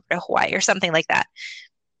 Vancouver to Hawaii, or something like that.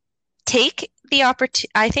 Take the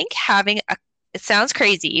opportunity. I think it sounds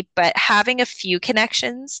crazy, but having a few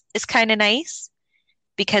connections is kind of nice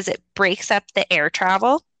because it breaks up the air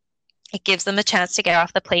travel. It gives them a chance to get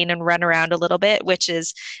off the plane and run around a little bit, which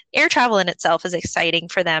is air travel in itself is exciting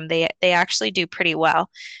for them. They actually do pretty well.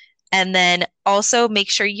 And then also make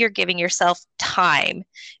sure you're giving yourself time,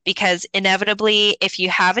 because inevitably, if you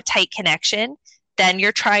have a tight connection, then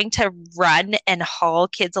you're trying to run and haul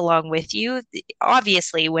kids along with you.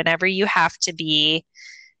 Obviously, whenever you have to be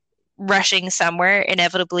rushing somewhere,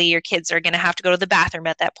 inevitably your kids are going to have to go to the bathroom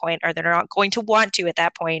at that point, or they're not going to want to at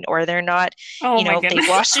that point, or they're not, they've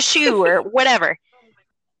washed a shoe or whatever.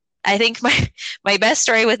 I think my best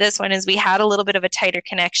story with this one is we had a little bit of a tighter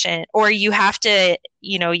connection, or you have to,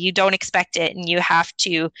 you don't expect it and you have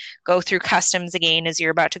to go through customs again as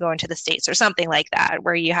you're about to go into the States or something like that,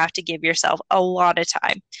 where you have to give yourself a lot of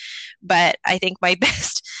time. But I think my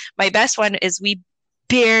best one is we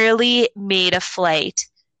barely made a flight.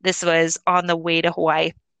 This was on the way to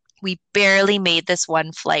Hawaii. We barely made this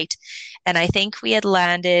one flight. And I think we had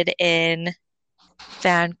landed in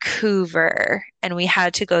Vancouver and we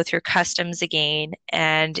had to go through customs again.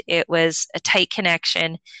 And it was a tight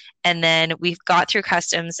connection. And then we got through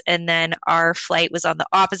customs and then our flight was on the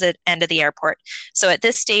opposite end of the airport. So at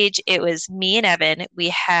this stage, it was me and Evan. We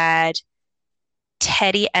had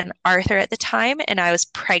Teddy and Arthur at the time, and I was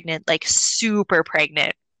pregnant, like super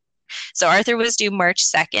pregnant. So Arthur was due March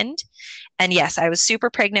 2nd. And yes, I was super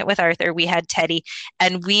pregnant with Arthur. We had Teddy,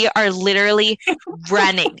 and we are literally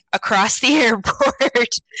running across the airport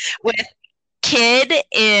with kid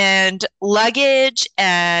and luggage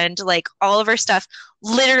and like all of our stuff,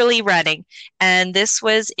 literally running. And this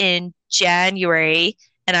was in January,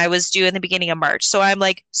 and I was due in the beginning of March. So I'm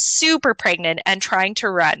like super pregnant and trying to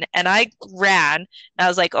run. And I ran and I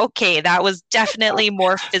was like, okay, that was definitely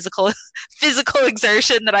more physical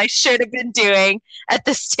exertion that I should have been doing at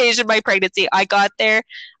this stage of my pregnancy. I got there.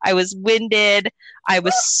 I was winded. I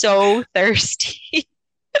was so thirsty.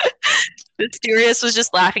 The stewardess was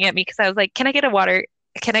just laughing at me because I was like, can I get a water?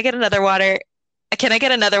 Can I get another water? Can I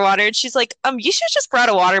get another water? And she's like, you should have just brought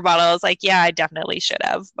a water bottle. I was like, yeah, I definitely should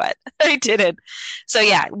have, but I didn't. So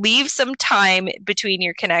yeah, leave some time between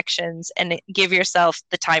your connections and give yourself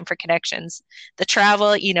the time for connections. The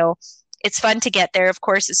travel, it's fun to get there, of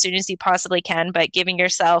course, as soon as you possibly can, but giving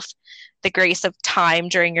yourself the grace of time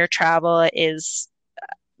during your travel is,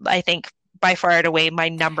 I think, by far and away my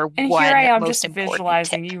number and one here I am most just important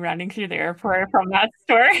visualizing tip. you running through the airport from that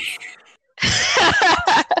story.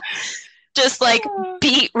 Just like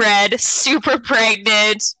beet red, super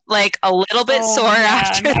pregnant, like a little bit sore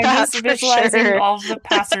after I'm that just for visualizing sure. all of the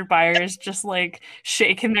passerbyers just like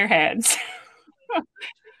shaking their heads.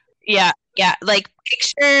 Yeah, like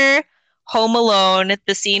picture Home Alone,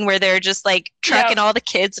 the scene where they're just like trucking all the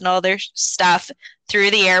kids and all their stuff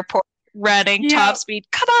through the airport, running top speed.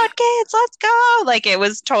 Come on, kids, let's go! Like it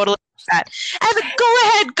was totally that. And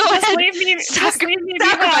go ahead, leave me sacrifice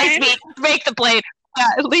behind. me, make the plane.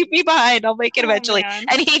 Leave me behind. I'll make it eventually. Man.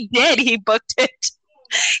 And he did. He booked it.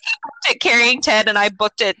 Carrying Ted, and I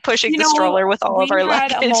booked it pushing the stroller with all of our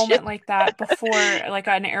luggage. We had a moment like that before, like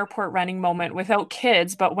an airport running moment without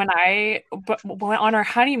kids, but when I went on our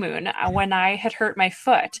honeymoon, when I had hurt my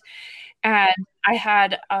foot and I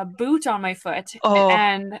had a boot on my foot,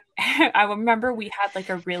 and I remember we had like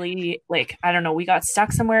a really, like, I don't know, we got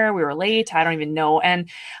stuck somewhere, we were late, I don't even know, and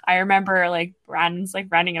I remember like Brandon's like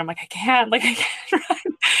running and I'm like, I can't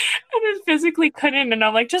run. I just physically couldn't. And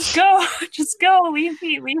I'm like, just go, just go, leave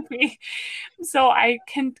me, leave me. So I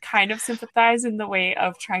can kind of sympathize in the way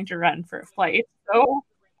of trying to run for a flight. So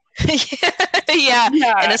Yeah, in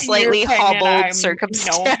yeah, a you're slightly pregnant. hobbled I'm,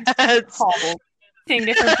 circumstance. hobbled. Same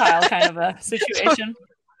different pile kind of a situation.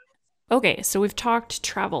 Okay, so we've talked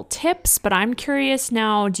travel tips, but I'm curious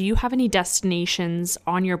now, do you have any destinations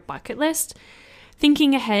on your bucket list?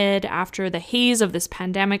 Thinking ahead after the haze of this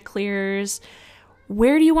pandemic clears,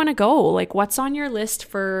 where do you want to go? Like, what's on your list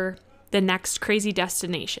for the next crazy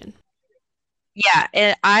destination? Yeah,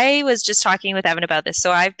 and I was just talking with Evan about this.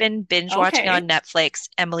 So I've been binge watching Okay. on Netflix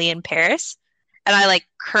Emily in Paris, and I like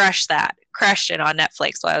crushed it on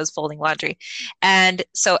Netflix while I was folding laundry. And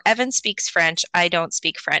so Evan speaks French. I don't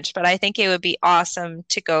speak French, but I think it would be awesome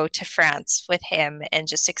to go to France with him and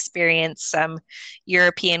just experience some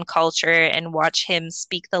European culture and watch him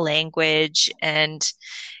speak the language and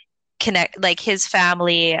connect like his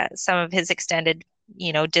family, some of his extended,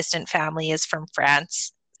 distant family is from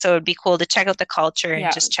France. So it'd be cool to check out the culture and Yeah,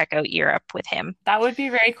 just check out Europe with him, that would be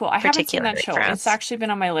very cool. I haven't seen that particularly show. It's France. actually been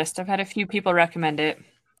on my list. I've had a few people recommend it.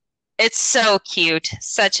 It's so cute,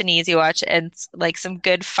 such an easy watch, and like some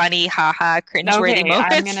good, funny, haha, cringeworthy Okay, I'm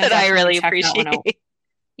moments gonna that I definitely really check that one appreciate. out.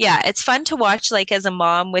 Yeah, it's fun to watch like as a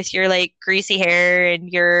mom with your like greasy hair and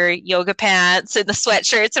your yoga pants and the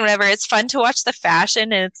sweatshirts and whatever. It's fun to watch the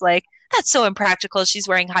fashion and it's like, that's so impractical. She's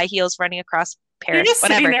wearing high heels running across You're Paris, just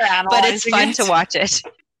sitting whatever. there But it's analyzing fun to it. watch it.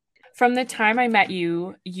 From the time I met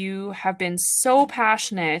you, you have been so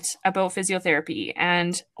passionate about physiotherapy.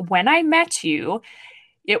 And when I met you,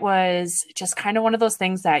 it was just kind of one of those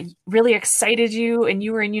things that really excited you, and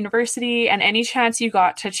you were in university, and any chance you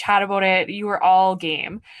got to chat about it, you were all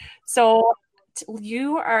game. So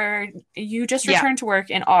you just Yeah. returned to work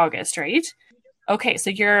in August, right? Okay, so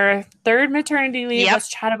your third maternity leave, Yep. let's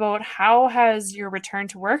chat about how has your return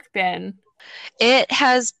to work been? It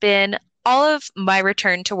has been all of my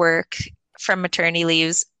return to work from maternity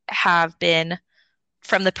leaves have been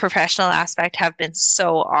from the professional aspect have been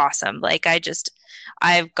so awesome.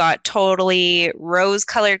 I've got totally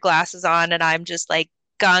rose-colored glasses on and I'm just like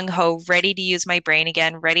gung ho, ready to use my brain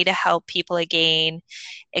again, ready to help people again,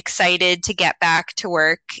 excited to get back to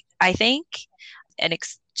work, I think, and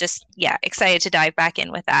just, yeah, excited to dive back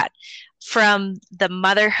in with that. From the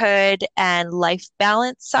motherhood and life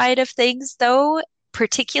balance side of things, though,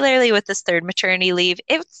 particularly with this third maternity leave,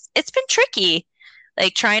 it's been tricky,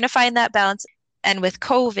 like trying to find that balance. And with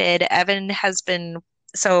COVID, Evan, my husband,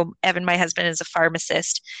 is a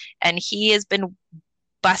pharmacist, and he has been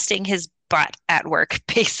busting his butt at work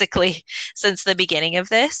basically since the beginning of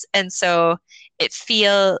this. And so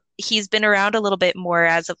he's been around a little bit more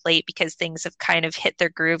as of late because things have kind of hit their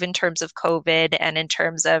groove in terms of COVID and in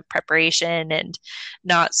terms of preparation and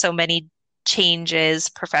not so many changes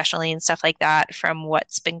professionally and stuff like that from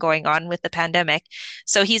what's been going on with the pandemic.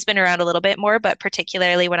 So he's been around a little bit more, but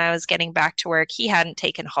particularly when I was getting back to work, he hadn't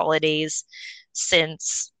taken holidays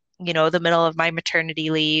since, the middle of my maternity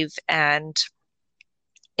leave. And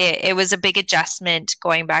it was a big adjustment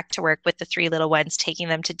going back to work with the three little ones, taking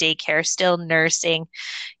them to daycare, still nursing,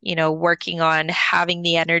 working on having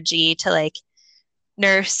the energy to like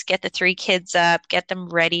nurse, get the three kids up, get them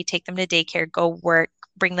ready, take them to daycare, go work,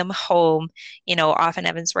 bring them home. Often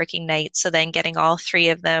Evan's working nights. So then getting all three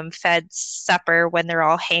of them fed supper when they're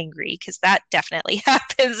all hangry, because that definitely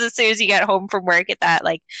happens as soon as you get home from work at that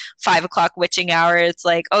like 5 o'clock witching hour. It's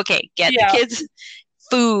like, okay, get the Yeah. kids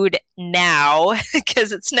food now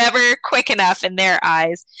because it's never quick enough in their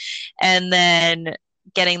eyes. And then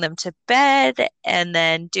getting them to bed and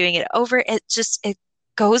then doing it over. It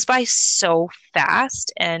goes by so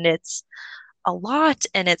fast and it's a lot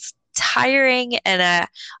and it's tiring and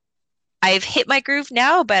I've hit my groove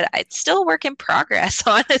now, but it's still a work in progress,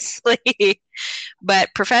 honestly. But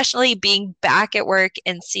professionally, being back at work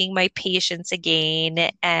and seeing my patients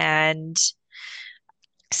again and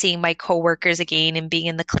seeing my coworkers again and being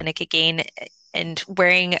in the clinic again and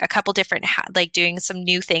wearing a couple different like doing some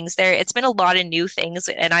new things there. It's been a lot of new things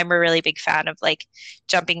and I'm a really big fan of like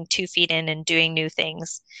jumping 2 feet in and doing new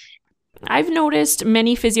things. I've noticed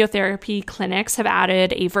many physiotherapy clinics have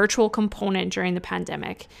added a virtual component during the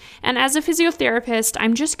pandemic. And as a physiotherapist,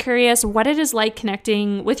 I'm just curious what it is like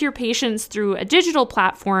connecting with your patients through a digital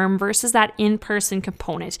platform versus that in person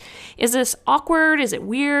component. Is this awkward? Is it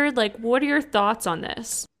weird? Like, what are your thoughts on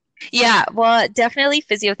this? Yeah, well, definitely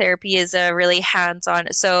physiotherapy is a really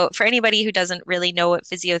hands-on. So for anybody who doesn't really know what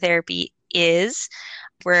physiotherapy is,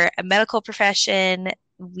 we're a medical profession.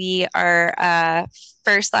 We are a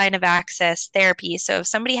first line of access therapy. So if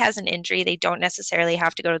somebody has an injury, they don't necessarily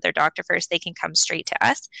have to go to their doctor first. They can come straight to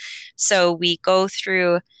us. So we go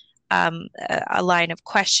through a line of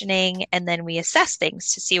questioning, and then we assess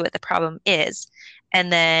things to see what the problem is.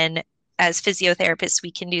 And then as physiotherapists,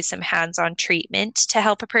 we can do some hands-on treatment to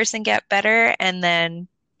help a person get better. And then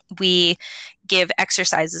we give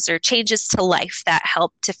exercises or changes to life that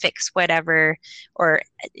help to fix whatever, or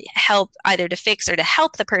help either to fix or to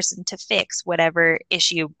help the person to fix whatever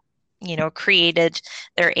issue, created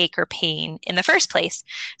their ache or pain in the first place.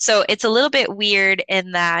 So it's a little bit weird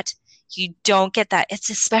in that you don't get that. It's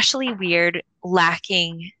especially weird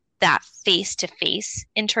lacking that face-to-face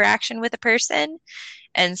interaction with a person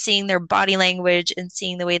and seeing their body language and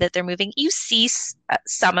seeing the way that they're moving. You see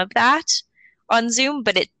some of that on Zoom,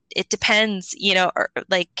 but it depends,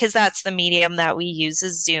 because that's the medium that we use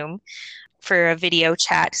is Zoom for a video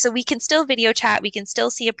chat. So we can still video chat, we can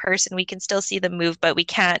still see a person, we can still see them move, but we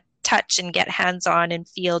can't touch and get hands-on and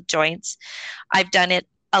feel joints. I've done it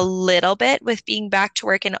a little bit with being back to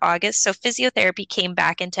work in August. So physiotherapy came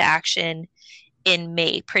back into action in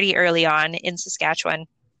May, pretty early on in Saskatchewan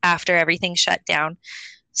after everything shut down.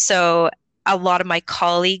 So a lot of my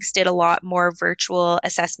colleagues did a lot more virtual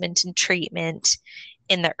assessment and treatment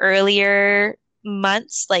in the earlier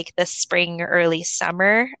months, like the spring, early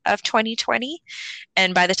summer of 2020.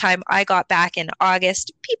 And by the time I got back in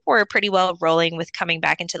August, people were pretty well rolling with coming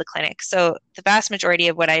back into the clinic. So the vast majority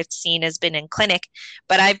of what I've seen has been in clinic,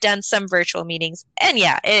 but I've done some virtual meetings. And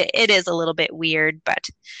yeah, it is a little bit weird, but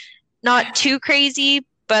not too crazy,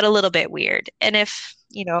 but a little bit weird. And if,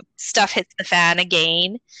 stuff hits the fan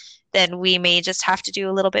again, then we may just have to do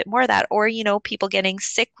a little bit more of that. Or, people getting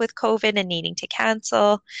sick with COVID and needing to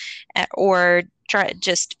cancel, or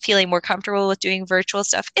just feeling more comfortable with doing virtual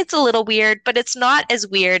stuff. It's a little weird, but it's not as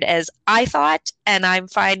weird as I thought. And I'm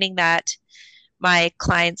finding that my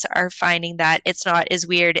clients are finding that it's not as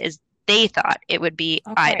weird as they thought it would be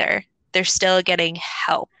either. They're still getting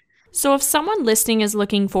help. So if someone listening is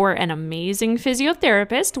looking for an amazing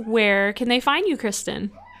physiotherapist, where can they find you,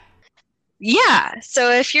 Kristen? Yeah. So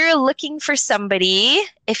if you're looking for somebody,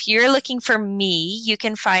 if you're looking for me, you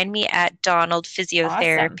can find me at Donald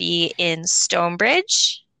Physiotherapy in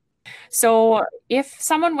Stonebridge. So if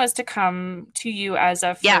someone was to come to you as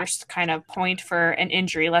a first kind of point for an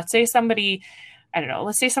injury, let's say somebody, I don't know,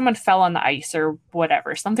 let's say someone fell on the ice or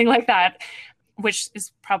whatever, something like that, which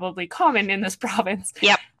is probably common in this province.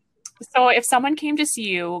 Yep. So if someone came to see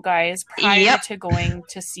you guys prior to going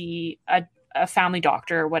to see a family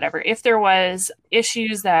doctor or whatever, if there was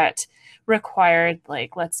issues that required,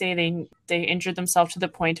 like, let's say they injured themselves to the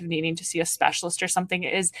point of needing to see a specialist or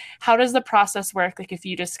something, how does the process work? Like if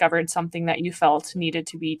you discovered something that you felt needed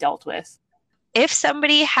to be dealt with? If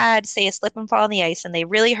somebody had, say, a slip and fall on the ice and they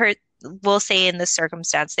really hurt, we'll say in this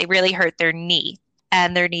circumstance, they really hurt their knee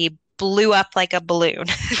and their knee blew up like a balloon,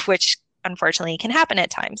 which unfortunately can happen at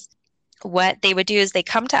times. What they would do is they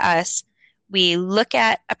come to us, we look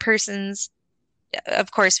at a person's,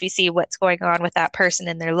 of course, we see what's going on with that person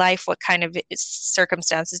in their life. What kind of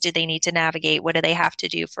circumstances do they need to navigate? What do they have to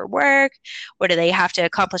do for work? What do they have to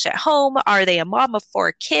accomplish at home? Are they a mom of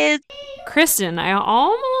 4 kids? Kristen, I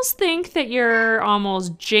almost think that you're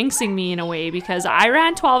almost jinxing me in a way, because I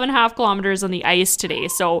ran 12.5 kilometers on the ice today.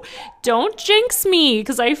 So don't jinx me,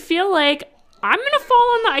 because I feel like I'm going to fall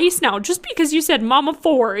on the ice now just because you said mom of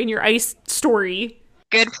 4 in your ice story.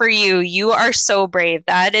 Good for you. You are so brave.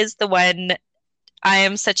 That is the one. I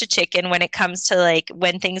am such a chicken when it comes to like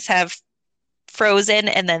when things have frozen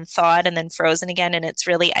and then thawed and then frozen again and it's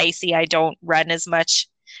really icy. I don't run as much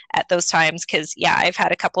at those times because, yeah, I've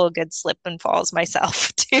had a couple of good slip and falls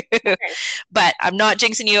myself too. Okay. But I'm not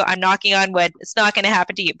jinxing you. I'm knocking on wood. It's not going to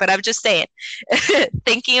happen to you. But I'm just saying,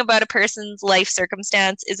 thinking about a person's life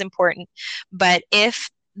circumstance is important. But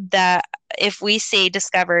if we say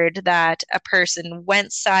discovered that a person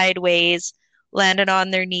went sideways, landed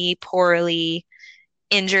on their knee poorly,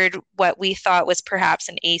 injured what we thought was perhaps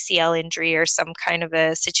an ACL injury or some kind of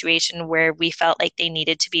a situation where we felt like they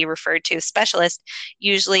needed to be referred to a specialist,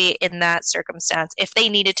 usually in that circumstance, if they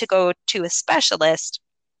needed to go to a specialist,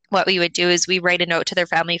 what we would do is we write a note to their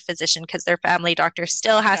family physician because their family doctor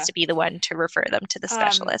still has to be the one to refer them to the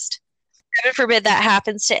specialist. Heaven forbid that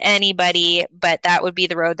happens to anybody, but that would be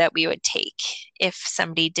the road that we would take if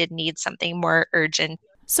somebody did need something more urgent.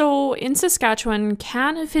 So in Saskatchewan,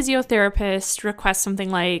 can a physiotherapist request something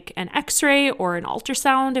like an x-ray or an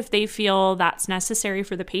ultrasound if they feel that's necessary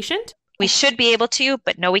for the patient? We should be able to,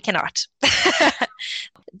 but no, we cannot.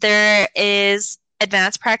 There is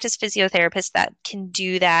advanced practice physiotherapists that can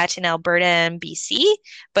do that in Alberta and BC,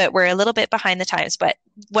 but we're a little bit behind the times. But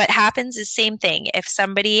what happens is same thing. If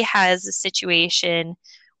somebody has a situation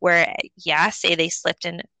where, say they slipped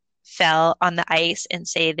and fell on the ice and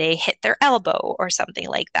say they hit their elbow or something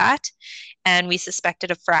like that, and we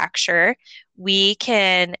suspected a fracture, we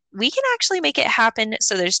can actually make it happen.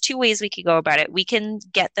 So there's two ways we could go about it. We can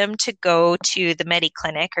get them to go to the Medi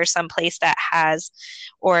Clinic or someplace that has,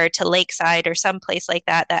 or to Lakeside or someplace like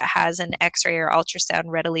that that has an X-ray or ultrasound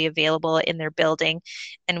readily available in their building,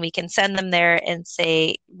 and we can send them there and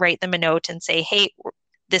say, write them a note and say, hey,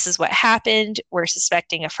 this is what happened. We're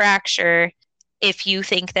suspecting a fracture. If you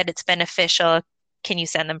think that it's beneficial, can you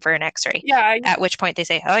send them for an x-ray? Yeah. At which point they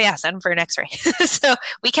say, oh yeah, send them for an x-ray. So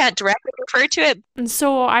we can't directly refer to it. And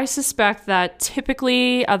so I suspect that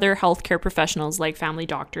typically other healthcare professionals like family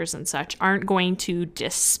doctors and such aren't going to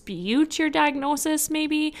dispute your diagnosis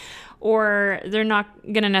maybe, or they're not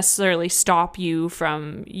going to necessarily stop you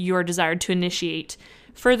from your desire to initiate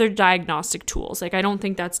further diagnostic tools. Like, I don't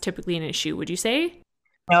think that's typically an issue, would you say?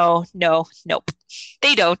 No, no, nope.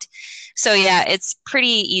 They don't. So yeah, it's pretty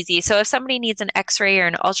easy. So if somebody needs an x-ray or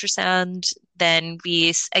an ultrasound, then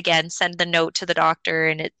we again send the note to the doctor,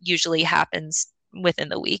 and it usually happens within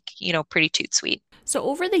the week, pretty toot sweet. So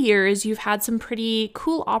over the years, you've had some pretty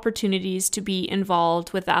cool opportunities to be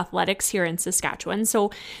involved with athletics here in Saskatchewan.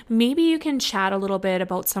 So maybe you can chat a little bit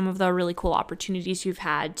about some of the really cool opportunities you've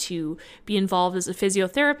had to be involved as a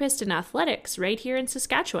physiotherapist in athletics right here in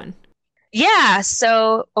Saskatchewan. Yeah,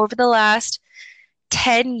 so over the last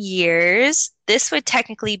 10 years, this would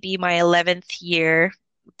technically be my 11th year.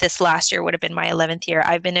 This last year would have been my 11th year.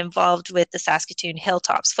 I've been involved with the Saskatoon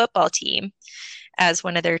Hilltops football team as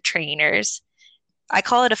one of their trainers. I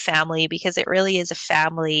call it a family because it really is a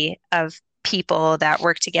family of people that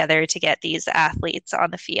work together to get these athletes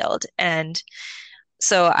on the field. And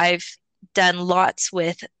so I've done lots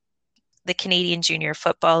with the Canadian Junior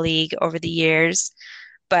Football League over the years.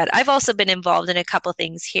 But I've also been involved in a couple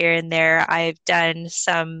things here and there. I've done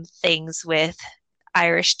some things with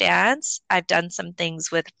Irish dance. I've done some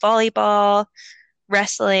things with volleyball,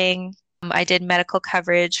 wrestling. I did medical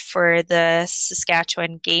coverage for the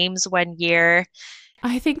Saskatchewan Games one year.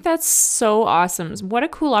 I think that's so awesome. What a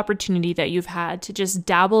cool opportunity that you've had to just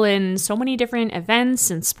dabble in so many different events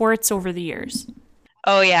and sports over the years.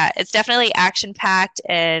 Oh, yeah, it's definitely action-packed,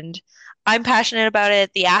 and I'm passionate about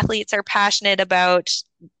it. The athletes are passionate about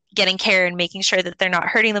getting care and making sure that they're not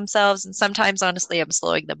hurting themselves. And sometimes, honestly, I'm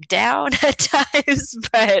slowing them down at times.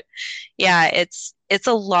 But yeah, it's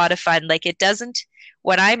a lot of fun. Like, it doesn't,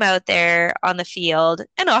 when I'm out there on the field,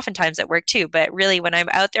 and oftentimes at work too, but really when I'm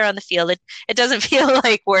out there on the field, it doesn't feel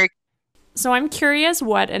like work. So I'm curious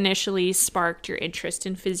what initially sparked your interest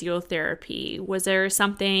in physiotherapy. Was there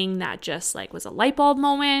something that just like was a light bulb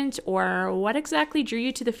moment, or what exactly drew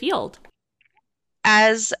you to the field?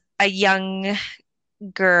 As a young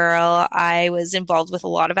girl, I was involved with a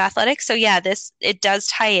lot of athletics. So yeah, it does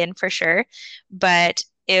tie in for sure, but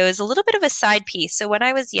it was a little bit of a side piece. So when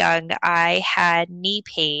I was young, I had knee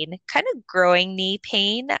pain, kind of growing knee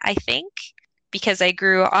pain, I think, because I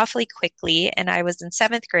grew awfully quickly, and I was in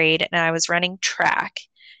seventh grade and I was running track,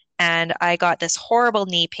 and I got this horrible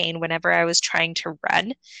knee pain whenever I was trying to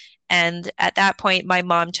run. And at that point, my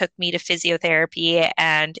mom took me to physiotherapy,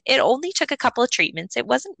 and it only took a couple of treatments. It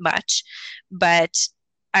wasn't much, but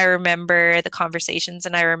I remember the conversations,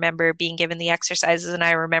 and I remember being given the exercises, and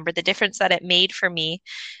I remember the difference that it made for me.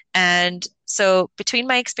 And so between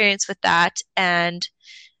my experience with that and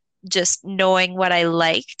just knowing what I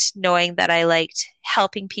liked, knowing that I liked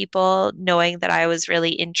helping people, knowing that I was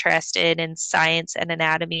really interested in science and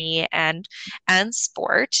anatomy and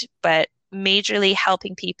sport, but majorly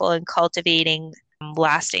helping people and cultivating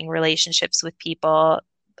lasting relationships with people,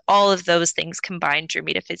 all of those things combined drew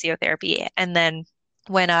me to physiotherapy. And then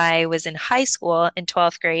when I was in high school in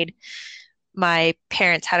 12th grade, my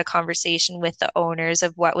parents had a conversation with the owners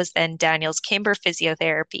of what was then Daniels Kimber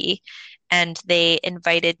Physiotherapy, and they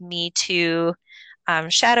invited me to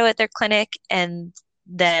shadow at their clinic. And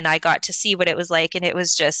then I got to see what it was like, and it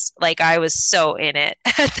was just like I was so in it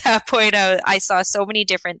at that point. I saw so many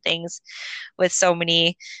different things with so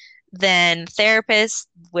many then therapists,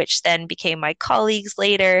 which then became my colleagues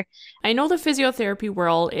later. I know the physiotherapy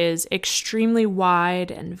world is extremely wide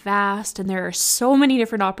and vast, and there are so many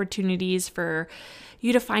different opportunities for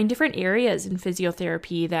you to find different areas in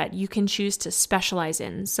physiotherapy that you can choose to specialize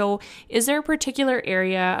in. So, is there a particular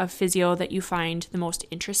area of physio that you find the most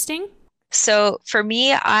interesting? So for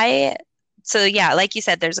me, yeah, like you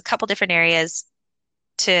said, there's a couple different areas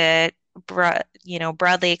to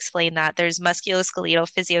broadly explain that. There's musculoskeletal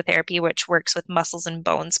physiotherapy, which works with muscles and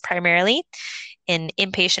bones primarily in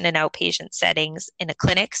inpatient and outpatient settings in a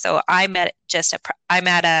clinic. So I'm at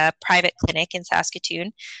a private clinic in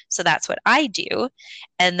Saskatoon, so that's what I do.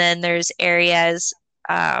 And then there's areas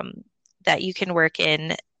that you can work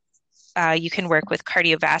in. You can work with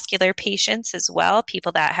cardiovascular patients as well,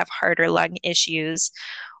 people that have heart or lung issues,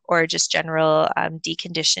 or just general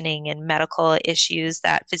deconditioning and medical issues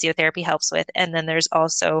that physiotherapy helps with. And then there's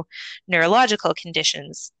also neurological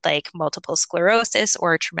conditions like multiple sclerosis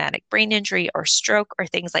or traumatic brain injury or stroke or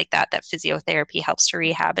things like that that physiotherapy helps to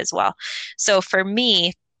rehab as well. So for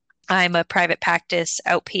me, I'm a private practice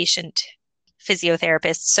outpatient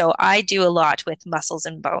physiotherapist, so I do a lot with muscles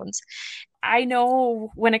and bones. I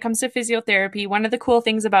know when it comes to physiotherapy, one of the cool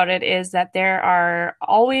things about it is that there are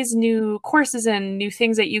always new courses and new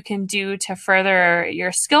things that you can do to further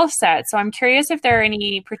your skill set. So I'm curious if there are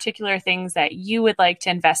any particular things that you would like to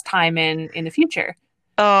invest time in the future.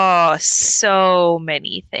 Oh, so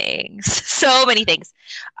many things. So many things.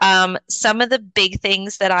 Some of the big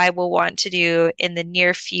things that I will want to do in the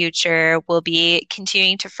near future will be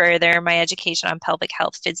continuing to further my education on pelvic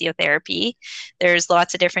health physiotherapy. There's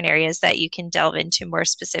lots of different areas that you can delve into more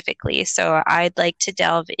specifically. So I'd like to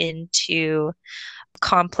delve into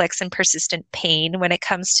complex and persistent pain when it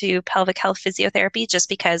comes to pelvic health physiotherapy, just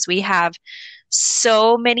because we have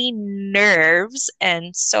so many nerves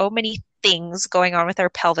and so many things going on with our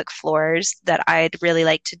pelvic floors that I'd really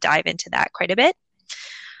like to dive into that quite a bit.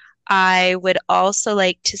 I would also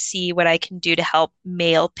like to see what I can do to help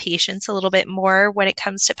male patients a little bit more when it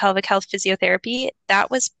comes to pelvic health physiotherapy.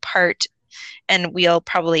 That was part, and we'll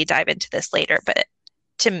probably dive into this later, but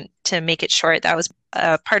to make it short, that was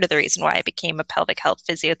part of the reason why I became a pelvic health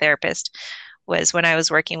physiotherapist was when I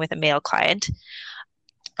was working with a male client.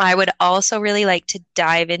 I would also really like to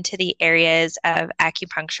dive into the areas of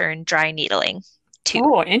acupuncture and dry needling too.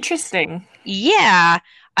 Oh, interesting. Yeah,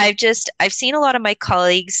 I've seen a lot of my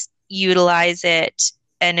colleagues utilize it,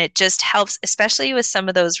 and it just helps, especially with some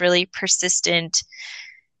of those really persistent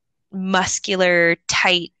muscular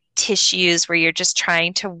tight tissues where you're just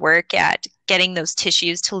trying to work at getting those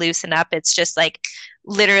tissues to loosen up. It's just like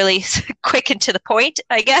literally quick and to the point,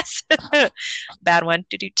 I guess. Bad one,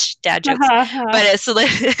 dad jokes. But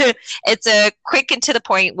it's a quick and to the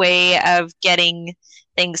point way of getting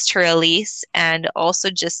things to release, and also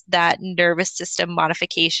just that nervous system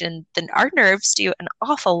modification. Then our nerves do an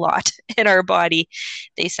awful lot in our body.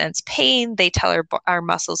 They sense pain, they tell our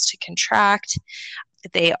muscles to contract.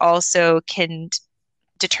 They also can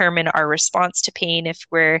determine our response to pain if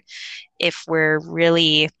we're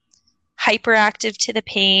really hyperactive to the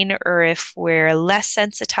pain or if we're less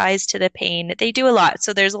sensitized to the pain. They do a lot.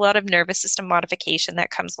 So there's a lot of nervous system modification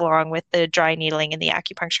that comes along with the dry needling and the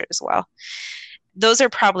acupuncture as well. Those are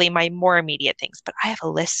probably my more immediate things, but I have a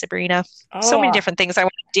list, Sabrina. So many Oh, different things I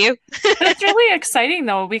want to do. that's really exciting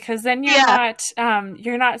though, because then Yeah,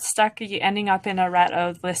 you're not stuck ending up in a rut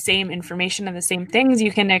of the same information and the same things.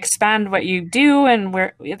 You can expand what you do, and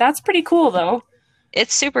where that's pretty cool though.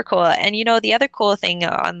 it's super cool. And the other cool thing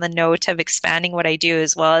on the note of expanding what I do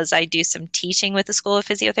as well is I do some teaching with the School of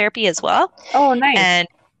Physiotherapy as well. Oh, nice. And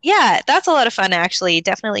yeah, that's a lot of fun actually.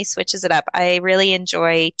 Definitely switches it up. I really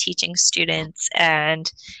enjoy teaching students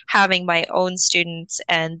and having my own students,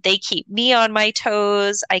 and they keep me on my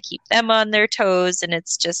toes. I keep them on their toes, and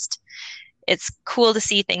it's cool to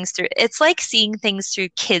see things through. It's like seeing things through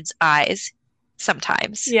kids' eyes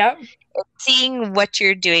sometimes. Yep. Seeing what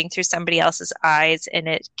you're doing through somebody else's eyes, and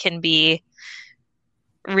it can be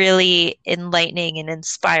really enlightening and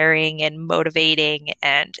inspiring and motivating,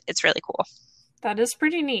 and it's really cool. That is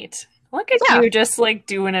pretty neat. Look at Yeah, you just like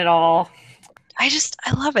doing it all. I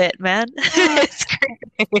love it, man. Uh, It's great.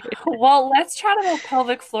 Well, let's chat about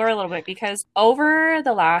pelvic floor a little bit because over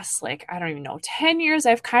the last, like, I don't even know, 10 years,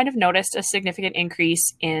 I've kind of noticed a significant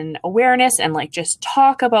increase in awareness and like just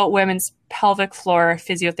talk about women's pelvic floor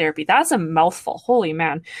physiotherapy. That's a mouthful. Holy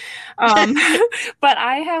man. Um, but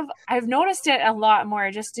I've noticed it a lot more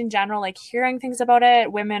just in general, like hearing things about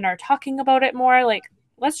it. Women are talking about it more. Like,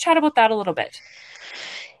 let's chat about that a little bit.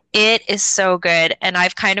 It is so good. And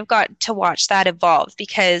I've kind of got to watch that evolve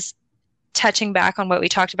because touching back on what we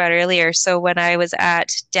talked about earlier, so when I was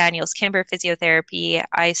at Daniels Kimber Physiotherapy,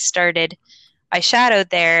 I shadowed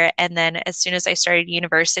there. And then as soon as I started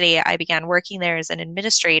university, I began working there as an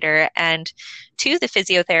administrator. And two of the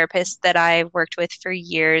physiotherapists that I worked with for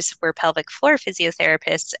years were pelvic floor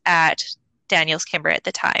physiotherapists at Daniels Kimber at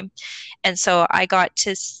the time. And so I got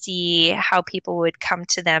to see how people would come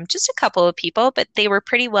to them, just a couple of people, but they were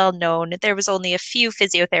pretty well known. There was only a few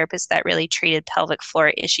physiotherapists that really treated pelvic floor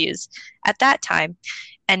issues at that time.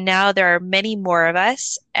 And now there are many more of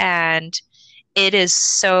us, and it is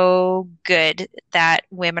so good that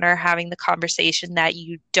women are having the conversation that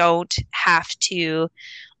you don't have to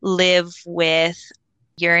live with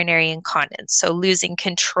urinary incontinence, so losing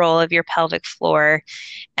control of your pelvic floor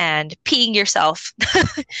and peeing yourself,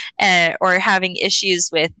 or having issues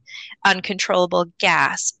with uncontrollable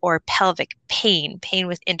gas or pelvic pain, pain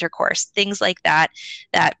with intercourse, things like that,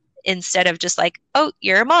 that instead of just like, oh,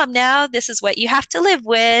 you're a mom now, this is what you have to live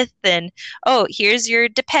with, and oh, here's your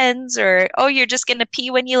depends, or oh, you're just going to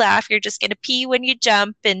pee when you laugh, you're just going to pee when you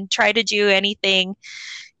jump and try to do anything,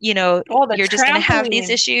 Oh, the you're just going to have these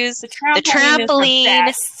trampoline. issues. The The trampoline is the trampoline.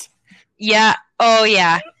 best. Yeah. Oh,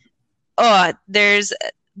 yeah. Oh, there's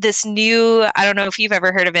this new, I don't know if you've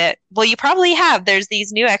ever heard of it. Well, you probably have. There's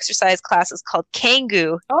these new exercise classes called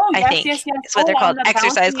Kangoo, Oh, I yes, think yes, yes. is what Oh, they're on called. the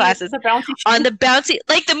Exercise classes the bouncy on shoes. the bouncy,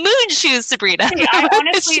 like the moon shoes, Sabrina. Hey, I The moon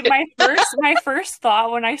honestly, shoes. my first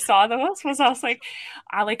thought when I saw those was I was like,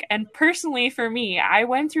 and personally for me, I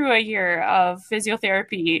went through a year of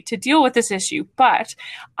physiotherapy to deal with this issue, but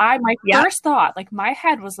my Yep. first thought, like my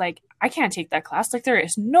head was like, I can't take that class. Like there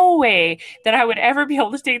is no way that I would ever be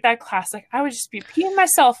able to take that class. Like I would just be peeing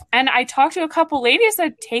myself. And I talked to a couple ladies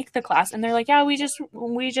that take the class, and they're like, yeah, we just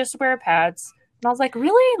wear pads. And I was like,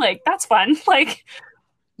 really? Like that's fun. Like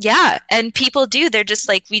Yeah, and people do. They're just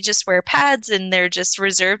like, we just wear pads, and they're just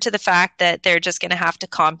reserved to the fact that they're just going to have to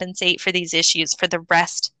compensate for these issues for the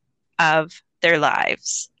rest of their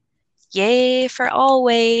lives. Yay for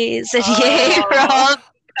always, and yay for oh, all.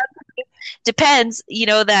 Depends,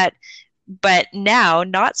 that, but now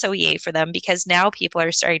not so yay for them, because now people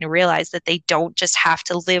are starting to realize that they don't just have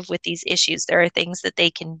to live with these issues. There are things that they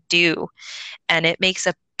can do, and it makes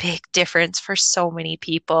a big difference for so many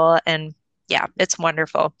people. And yeah, it's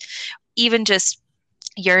wonderful. Even just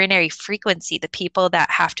urinary frequency, the people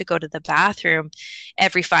that have to go to the bathroom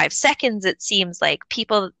every 5 seconds, it seems like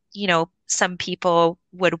people, some people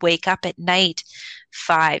would wake up at night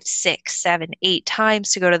 5, 6, 7, 8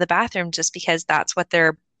 times to go to the bathroom just because that's what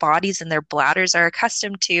their bodies and their bladders are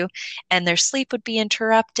accustomed to, and their sleep would be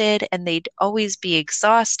interrupted and they'd always be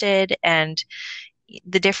exhausted. And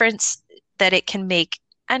the difference that it can make,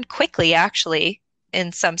 and quickly actually,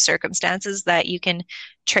 in some circumstances, that you can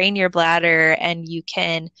train your bladder and you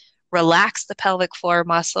can relax the pelvic floor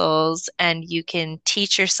muscles and you can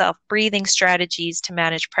teach yourself breathing strategies to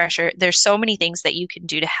manage pressure. There's so many things that you can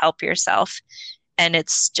do to help yourself, and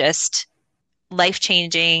it's just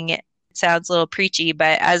life-changing. It sounds a little preachy,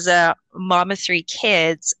 but as a mom of 3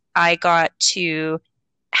 kids, I got to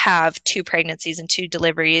have 2 pregnancies and 2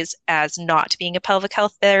 deliveries as not being a pelvic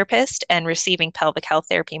health therapist and receiving pelvic health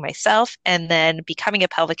therapy myself, and then becoming a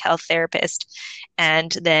pelvic health therapist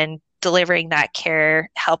and then delivering that care,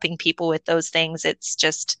 helping people with those things. It's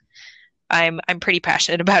just, I'm pretty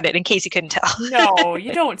passionate about it, in case you couldn't tell. no,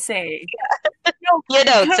 you don't say. No, You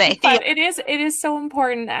don't say. Yeah. but it is so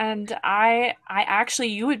important, and I actually,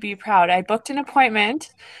 you would be proud. I booked an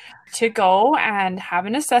appointment to go and have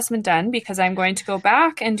an assessment done because I'm going to go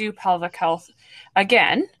back and do pelvic health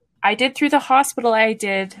again. I did through the hospital. I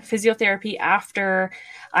did physiotherapy after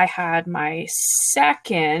I had my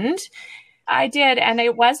second. I did, and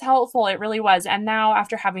it was helpful. It really was. And now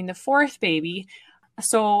after having the fourth baby,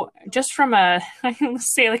 so just from I can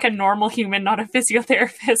say like a normal human, not a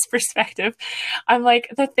physiotherapist perspective, I'm like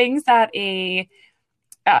the things that a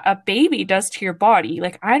baby does to your body.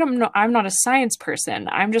 Like I don't know, I'm not a science person.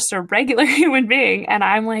 I'm just a regular human being, and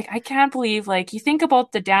I'm like, I can't believe, like, you think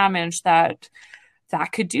about the damage that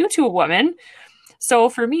could do to a woman. So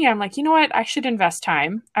for me, I'm like, you know what? I should invest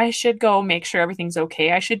time. I should go make sure everything's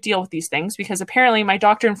okay. I should deal with these things because apparently my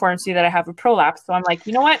doctor informs me that I have a prolapse. So I'm like,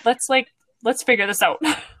 you know what? Let's figure this out.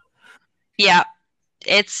 Yeah.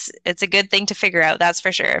 It's a good thing to figure out, that's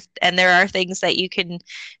for sure. And there are things that you can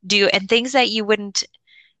do and things that you wouldn't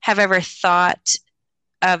have ever thought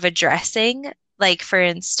of addressing. Like, for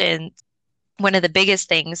instance, one of the biggest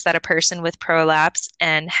things that a person with prolapse,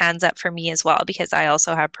 and hands up for me as well, because I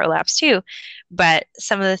also have prolapse too, but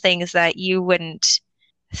some of the things that you wouldn't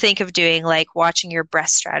think of doing, like watching your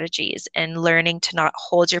breath strategies and learning to not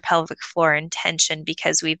hold your pelvic floor in tension,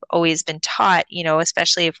 because we've always been taught,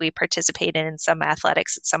 especially if we participated in some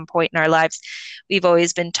athletics at some point in our lives, we've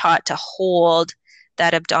always been taught to hold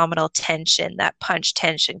that abdominal tension, that punch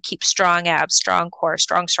tension, keep strong abs, strong core,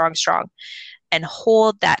 strong, strong, strong, and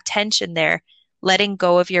hold that tension there, letting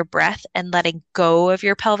go of your breath and letting go of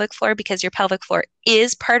your pelvic floor, because your pelvic floor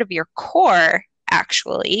is part of your core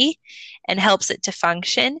actually and helps it to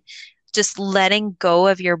function. Just letting go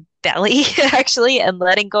of your belly actually and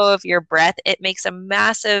letting go of your breath, it makes a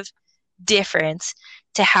massive difference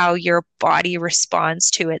to how your body responds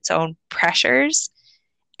to its own pressures,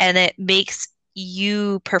 and it makes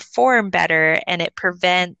you perform better, and it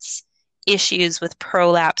prevents issues with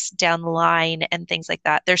prolapse down the line and things like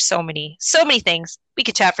that. There's so many things. We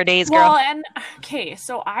could chat for days, Well, girl. and okay,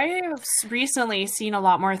 so I've recently seen a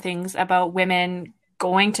lot more things about women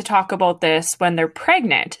going to talk about this when they're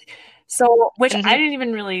pregnant. So, which I Hmm. didn't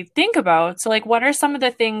even really think about. So, like, what are some of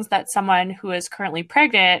the things that someone who is currently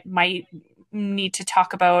pregnant might need to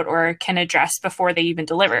talk about or can address before they even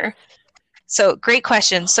deliver? So, great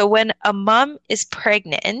question. So, when a mom is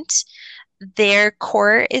pregnant, their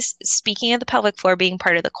core is, speaking of the pelvic floor being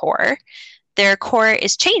part of the core, their core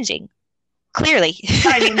is changing, clearly.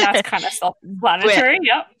 I mean, that's kind of Where self-explanatory.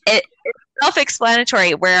 Yep. it's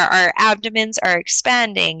self-explanatory, where our abdomens are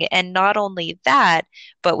expanding. And not only that,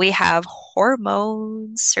 but we have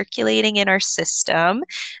hormones circulating in our system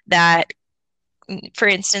that, for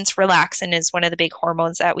instance, relaxin is one of the big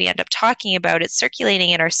hormones that we end up talking about. It's circulating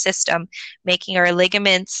in our system, making our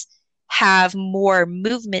ligaments have more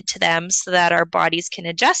movement to them so that our bodies can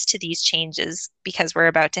adjust to these changes because we're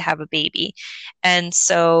about to have a baby. And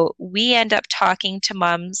so we end up talking to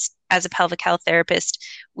moms as a pelvic health therapist.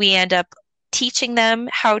 We end up teaching them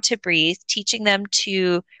how to breathe, teaching them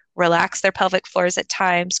to relax their pelvic floors at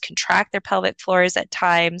times, contract their pelvic floors at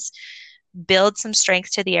times, build some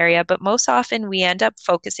strength to the area, but most often we end up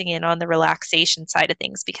focusing in on the relaxation side of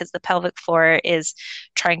things because the pelvic floor is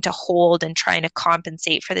trying to hold and trying to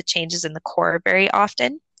compensate for the changes in the core very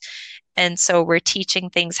often. And so we're teaching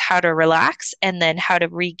things how to relax and then how to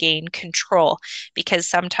regain control because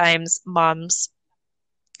sometimes moms,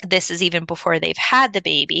 this is even before they've had the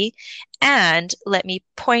baby. And let me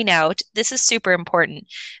point out, this is super important.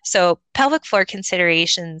 So, pelvic floor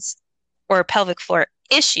considerations or pelvic floor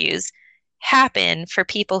issues happen for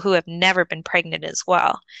people who have never been pregnant as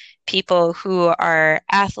well. People who are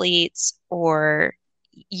athletes or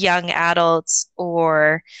young adults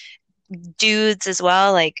or dudes as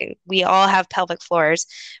well. Like we all have pelvic floors,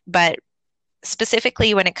 but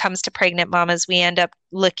specifically when it comes to pregnant mamas, we end up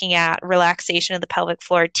looking at relaxation of the pelvic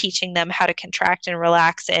floor, teaching them how to contract and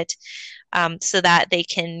relax it so that they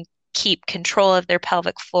can keep control of their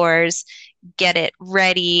pelvic floors, get it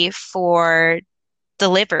ready for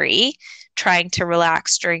delivery, trying to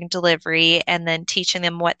relax during delivery, and then teaching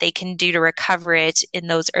them what they can do to recover it in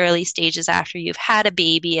those early stages after you've had a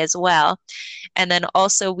baby as well. And then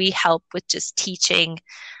also, we help with just teaching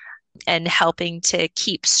and helping to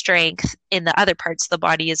keep strength in the other parts of the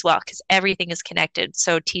body as well, because everything is connected.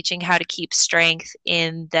 So, teaching how to keep strength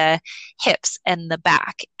in the hips and the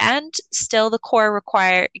back, and still the core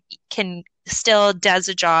require can still does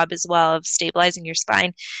a job as well of stabilizing your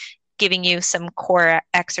spine, giving you some core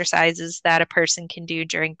exercises that a person can do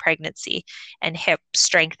during pregnancy, and hip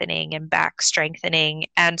strengthening and back strengthening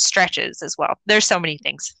and stretches as well. There's so many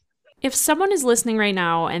things. If someone is listening right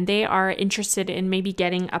now and they are interested in maybe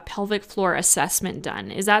getting a pelvic floor assessment done,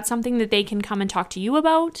 is that something that they can come and talk to you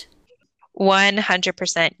about?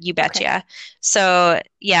 100%, you Okay. betcha. So,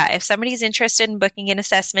 yeah, if somebody's interested in booking an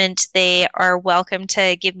assessment, they are welcome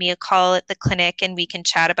to give me a call at the clinic and we can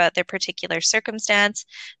chat about their particular circumstance.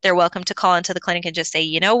 They're welcome to call into the clinic and just say,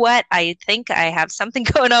 you know what, I think I have something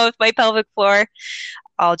going on with my pelvic floor.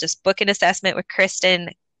 I'll just book an assessment with Kristen.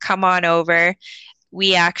 Come on over.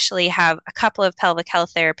 We actually have a couple of pelvic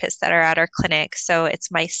health therapists that are at our clinic. So it's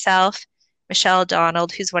myself, Michelle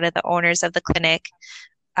Donald, who's one of the owners of the clinic.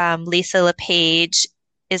 Lisa LePage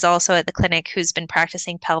is also at the clinic, who's been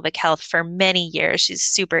practicing pelvic health for many years. She's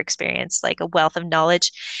super experienced, like a wealth of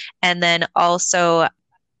knowledge. And then also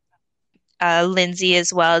Lindsay,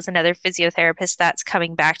 as well as another physiotherapist that's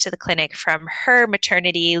coming back to the clinic from her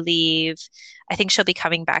maternity leave. I think she'll be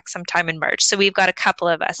coming back sometime in March. So we've got a couple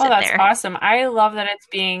of us Oh, in that's there. awesome. I love that it's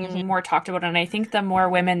being Mhm. more talked about. And I think the more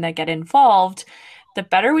women that get involved, the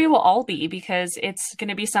better we will all be because it's going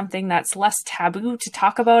to be something that's less taboo to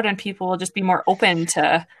talk about and people will just be more open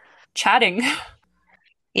to chatting.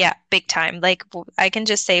 Yeah, big time. Like I can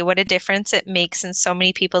just say what a difference it makes in so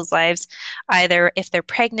many people's lives, either if they're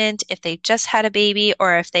pregnant, if they just had a baby,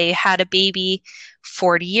 or if they had a baby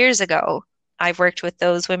 40 years ago. I've worked with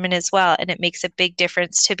those women as well, and it makes a big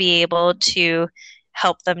difference to be able to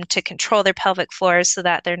help them to control their pelvic floors so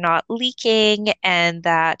that they're not leaking and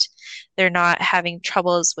that they're not having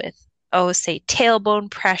troubles with, oh, say,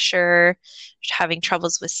 tailbone pressure, having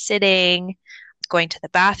troubles with sitting, going to the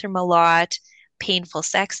bathroom a lot, painful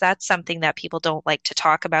sex. That's something that people don't like to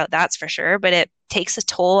talk about, that's for sure, but it takes a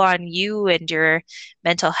toll on you and your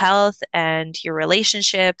mental health and your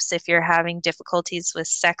relationships. If you're having difficulties with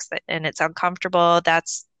sex and it's uncomfortable,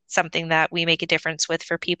 that's something that we make a difference with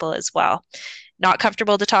for people as well. Not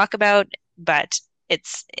comfortable to talk about, but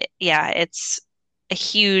it's, yeah, it's a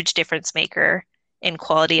huge difference maker in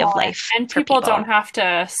quality of life And for people don't people. have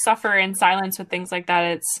to suffer in silence with things like that.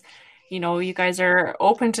 It's, you guys are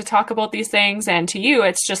open to talk about these things, and to you,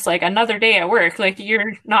 it's just like another day at work. Like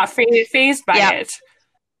you're not phased by Yeah. it.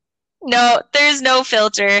 No, there's no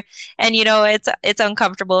filter. And it's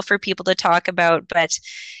uncomfortable for people to talk about, but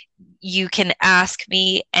you can ask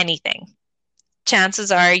me anything.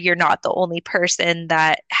 Chances are you're not the only person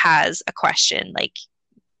that has a question like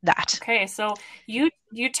that. Okay, so you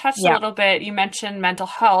touched a Yeah. little bit. You mentioned mental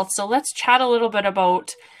health, so let's chat a little bit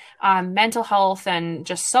about mental health and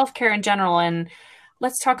just self-care in general. And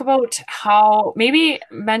let's talk about how maybe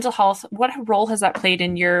mental health. What role has that played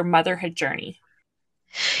in your motherhood journey?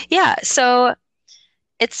 Yeah. So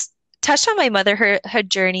it's touched on my motherhood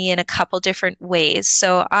journey in a couple different ways.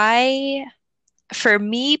 For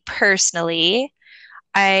me personally,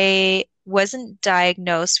 I wasn't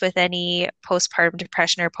diagnosed with any postpartum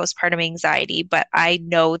depression or postpartum anxiety, but I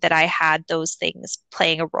know that I had those things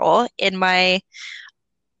playing a role in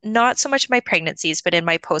not so much my pregnancies, but in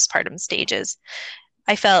my postpartum stages.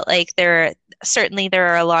 I felt like there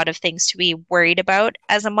are a lot of things to be worried about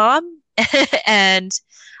as a mom, and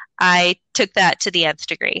I took that to the nth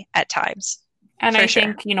degree at times, And for I sure.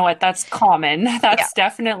 think, you know what, that's common. Yeah. That's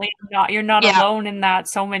definitely not, you're not Yeah. alone in that.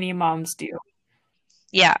 So many moms do.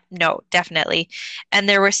 Yeah, no, definitely. And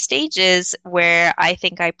there were stages where I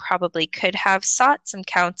think I probably could have sought some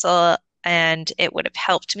counsel and it would have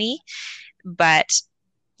helped me. But,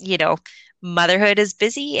 you know, motherhood is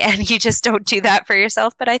busy and you just don't do that for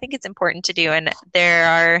yourself. But I think it's important to do. And there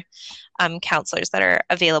are counselors that are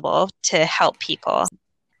available to help people.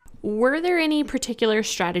 Were there any particular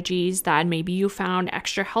strategies that maybe you found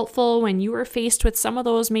extra helpful when you were faced with some of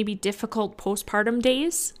those maybe difficult postpartum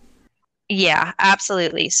days? Yeah,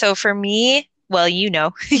 absolutely. So for me, well, you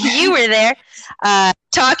were there,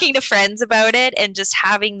 talking to friends about it and just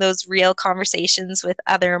having those real conversations with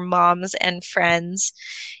other moms and friends,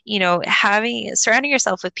 surrounding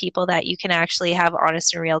yourself with people that you can actually have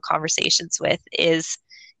honest and real conversations with is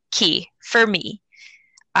key for me.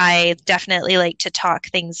 I definitely like to talk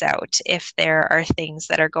things out if there are things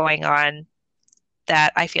that are going on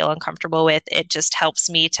that I feel uncomfortable with. It just helps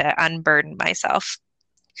me to unburden myself.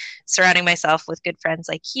 Surrounding myself with good friends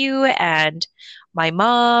like you and my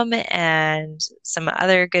mom and some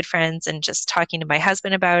other good friends and just talking to my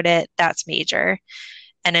husband about it, that's major.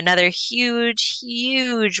 And another huge,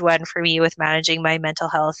 huge one for me with managing my mental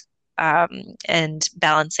health and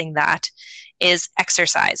balancing that is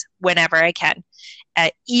exercise whenever I can,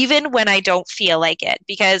 even when I don't feel like it,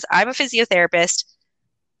 because I'm a physiotherapist.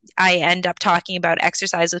 I end up talking about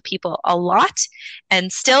exercise with people a lot.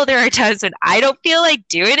 And still, there are times when I don't feel like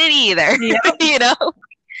doing it either, Yeah. you know?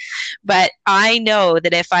 But I know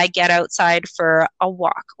that if I get outside for a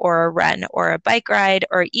walk or a run or a bike ride,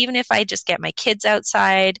 or even if I just get my kids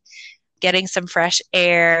outside, getting some fresh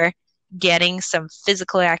air, getting some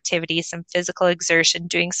physical activity, some physical exertion,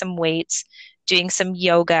 doing some weights, doing some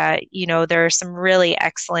yoga, there are some really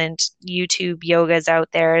excellent YouTube yogas out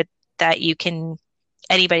there that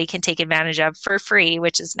anybody can take advantage of for free,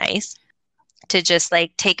 which is nice to just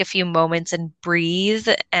like take a few moments and breathe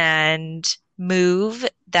and move.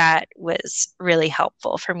 That was really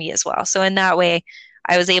helpful for me as well. So in that way,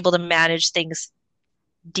 I was able to manage things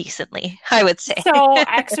decently, I would say. So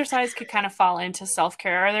exercise could kind of fall into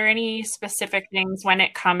self-care. Are there any specific things when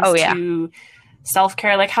it comes Oh yeah. to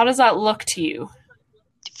self-care? Like how does that look to you?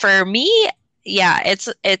 For me, yeah,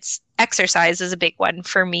 it's exercise is a big one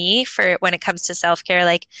for me for when it comes to self-care.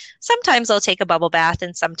 Like sometimes I'll take a bubble bath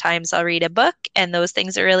and sometimes I'll read a book and those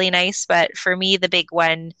things are really nice, but for me the big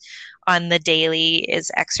one on the daily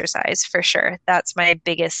is exercise for sure. That's my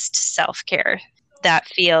biggest self-care. That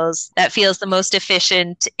feels the most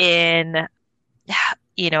efficient in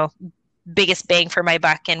you know biggest bang for my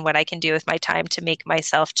buck and what I can do with my time to make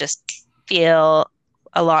myself just feel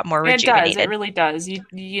a lot more It does. It rejuvenated. really does.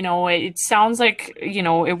 It sounds like,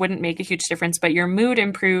 it wouldn't make a huge difference, but your mood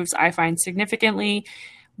improves, I find, significantly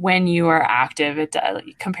when you are active. It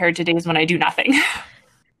compared to days when I do nothing.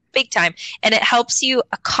 Big time. And it helps you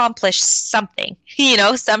accomplish something.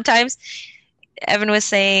 Sometimes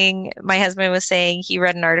my husband was saying he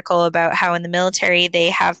read an article about how in the military they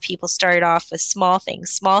have people start off with small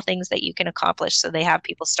things that you can accomplish. So they have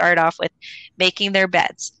people start off with making their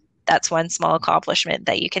beds. That's one small accomplishment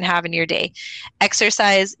that you can have in your day.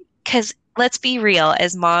 Exercise, because let's be real,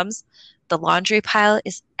 as moms, the laundry pile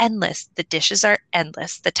is endless. The dishes are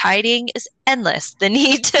endless. The tidying is endless. The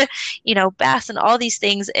need to, bath and all these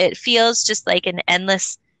things, it feels just like an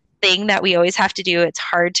endless thing that we always have to do. It's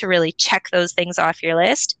hard to really check those things off your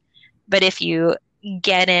list. But if you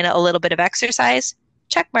get in a little bit of exercise,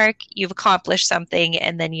 check mark, you've accomplished something,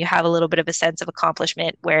 and then you have a little bit of a sense of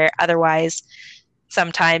accomplishment, where otherwise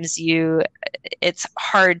sometimes it's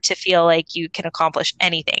hard to feel like you can accomplish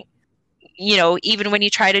anything. Even when you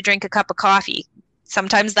try to drink a cup of coffee,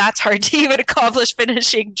 sometimes that's hard to even accomplish,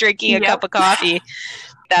 finishing drinking a cup of coffee.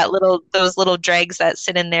 Those little dregs that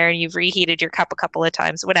sit in there, and you've reheated your cup a couple of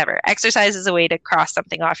times, whatever. Exercise is a way to cross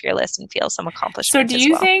something off your list and feel some accomplishment. So do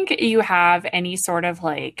you think you have any sort of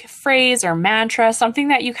like phrase or mantra, something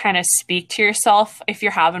that you kind of speak to yourself if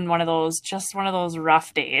you're having one of those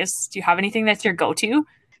rough days? Do you have anything that's your go-to?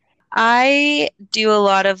 I do a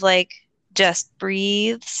lot of like just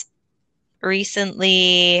breathes.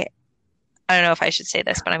 Recently, I don't know if I should say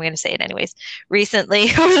this, but I'm going to say it anyways. Recently,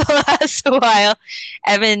 over the last while,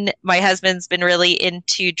 Evan, my husband's been really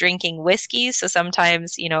into drinking whiskey. So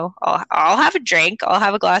sometimes, I'll have a drink. I'll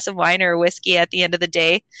have a glass of wine or a whiskey at the end of the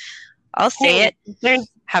day. I'll say it.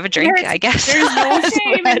 Have a drink, I guess. There's no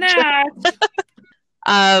shame in that.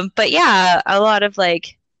 But yeah, a lot of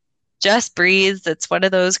like just breathe. It's one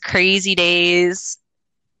of those crazy days.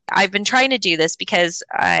 I've been trying to do this because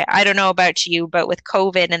I don't know about you, but with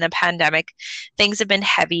COVID and the pandemic, things have been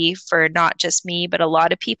heavy for not just me, but a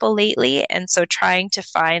lot of people lately. And so trying to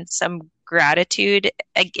find some gratitude,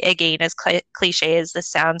 again, as cliche as this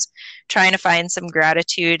sounds, trying to find some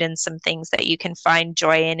gratitude and some things that you can find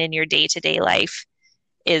joy in your day-to-day life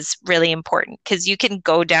is really important, because you can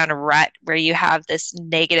go down a rut where you have this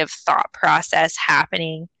negative thought process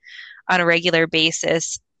happening on a regular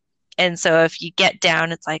basis. And so if you get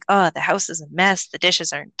down, it's like, oh, the house is a mess. The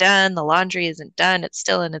dishes aren't done. The laundry isn't done. It's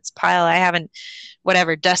still in its pile. I haven't,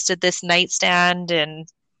 dusted this nightstand and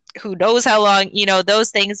who knows how long, those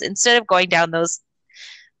things. Instead of going down those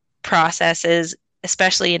processes,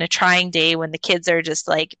 especially in a trying day when the kids are just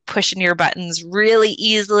like pushing your buttons really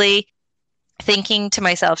easily, thinking to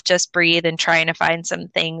myself, just breathe and trying to find some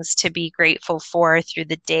things to be grateful for through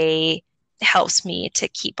the day helps me to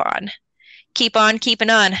keep on keeping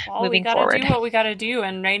on, moving forward. We gotta do what we gotta do.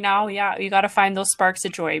 And right now, you gotta find those sparks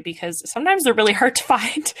of joy, because sometimes they're really hard to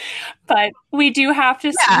find, but we do have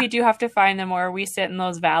to find them, or we sit in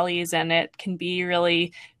those valleys, and it can be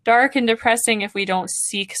really dark and depressing if we don't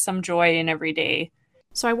seek some joy in every day.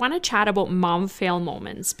 So I want to chat about mom fail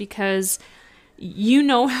moments, because you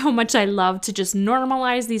know how much I love to just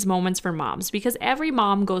normalize these moments for moms, because every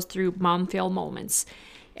mom goes through mom fail moments.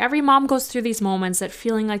 Every mom goes through these moments that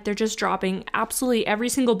feeling like they're just dropping absolutely every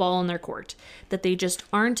single ball in their court, that they just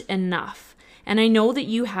aren't enough. And I know that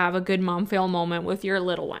you have a good mom fail moment with your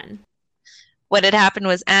little one. What had happened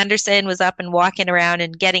was Anderson was up and walking around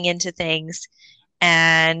and getting into things,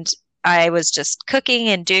 and I was just cooking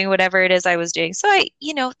and doing whatever it is I was doing. So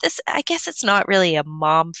I guess it's not really a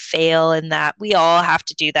mom fail, in that we all have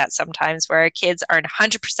to do that sometimes, where our kids aren't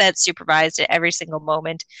 100% supervised at every single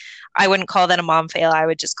moment. I wouldn't call that a mom fail. I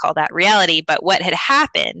would just call that reality. But what had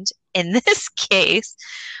happened in this case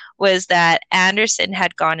was that Anderson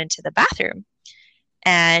had gone into the bathroom,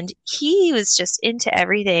 and he was just into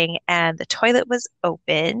everything, and the toilet was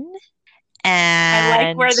open. And I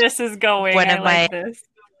like where this is going.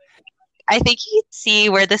 I think you can see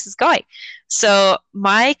where this is going. So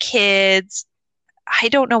my kids, I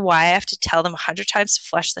don't know why I have to tell them 100 times to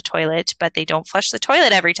flush the toilet, but they don't flush the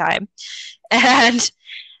toilet every time. And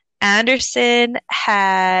Anderson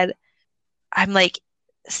I'm like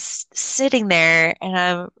sitting there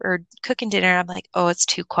and or cooking dinner. And I'm like, oh, it's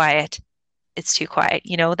too quiet. It's too quiet.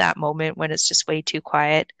 That moment when it's just way too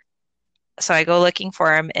quiet. So I go looking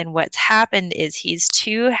for him, and what's happened is he's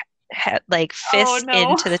too fists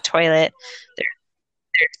into the toilet.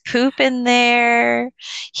 There's poop in there.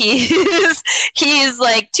 He's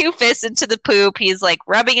like 2 fists into the poop. He's like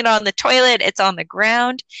rubbing it on the toilet. It's on the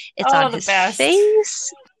ground. It's on his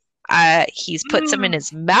face. He's put some in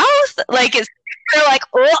his mouth. Like it's like,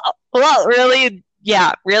 oh, really,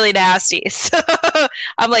 yeah, really nasty. So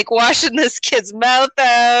I'm like washing this kid's mouth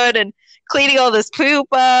out and cleaning all this poop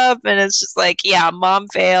up, and it's just like, yeah, mom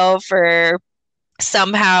fail for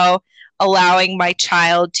somehow allowing my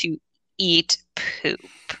child to eat poop.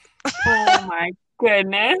 Oh my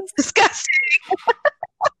goodness. Disgusting.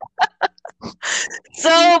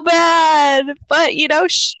 So bad. But,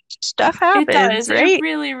 stuff happens, it does. Right? It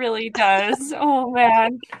really, really does. Oh,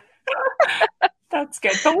 man. That's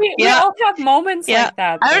good. But we all have moments like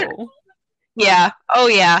that, though. Yeah. Oh,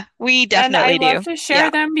 yeah. We definitely do. And I love to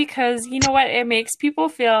share them, because you know what? It makes people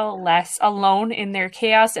feel less alone in their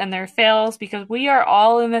chaos and their fails, because we are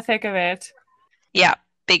all in the thick of it. Yeah,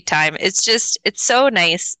 big time. It's so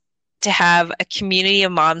nice to have a community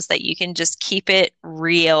of moms that you can just keep it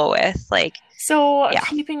real with. Like, So, yeah.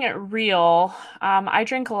 keeping it real, I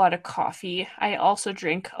drink a lot of coffee. I also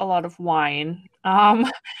drink a lot of wine.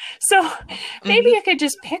 So maybe Mhm. you could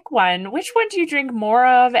just pick one. Which one do you drink more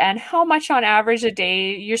of, and how much on average a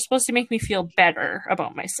day? You're supposed to make me feel better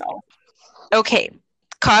about myself. Okay.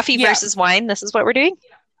 Coffee Yeah. versus wine. This is what we're doing.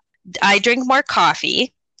 I drink more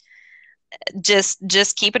coffee.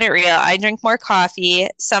 Just keeping it real. I drink more coffee.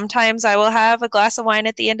 Sometimes I will have a glass of wine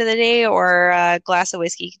at the end of the day or a glass of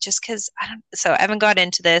whiskey just because I don't. So Evan got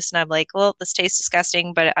into this, and I'm like, well, this tastes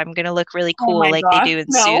disgusting, but I'm gonna look really Oh cool my like they God. do in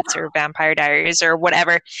No. Suits or Vampire Diaries or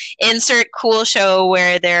whatever. Insert cool show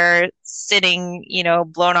where they're sitting,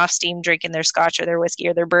 blowing off steam, drinking their scotch or their whiskey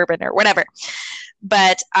or their bourbon or whatever.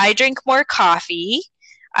 But I drink more coffee.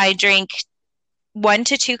 I drink 1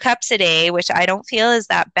 to 2 cups a day, which I don't feel is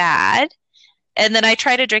that bad. And then I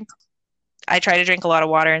try to drink a lot of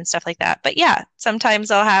water and stuff like that. But yeah, sometimes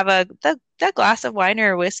I'll have a glass of wine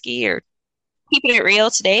or whiskey or keeping it real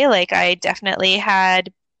today. Like I definitely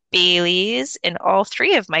had Bailey's in all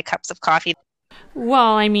 3 of my cups of coffee.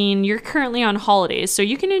 Well, I mean, you're currently on holidays, so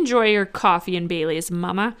you can enjoy your coffee and Bailey's,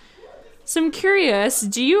 Mama. So I'm curious,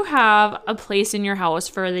 do you have a place in your house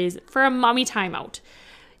for a mommy timeout?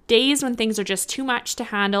 Days when things are just too much to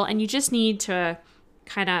handle and you just need to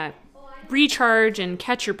kind of recharge and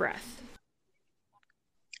catch your breath.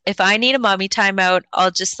 If I need a mommy timeout,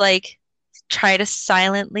 I'll just like try to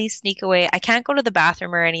silently sneak away. I can't go to the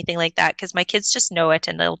bathroom or anything like that because my kids just know it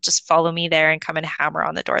and they'll just follow me there and come and hammer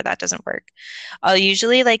on the door. That doesn't work. I'll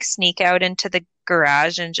usually like sneak out into the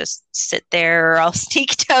garage and just sit there, or I'll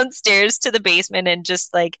sneak downstairs to the basement and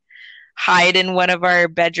just like hide in one of our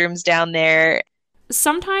bedrooms down there.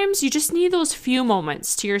 Sometimes you just need those few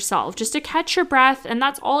moments to yourself just to catch your breath, and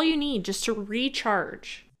that's all you need just to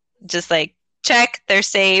recharge. Just like check, they're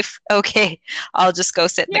safe. Okay, I'll just go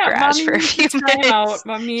sit in the Yeah, garage mommy for a needs few a minutes timeout.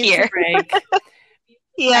 Mommy needs a here. break.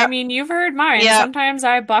 Yeah, I mean, you've heard mine. yeah. Sometimes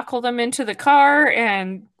I buckle them into the car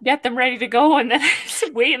and get them ready to go, and then I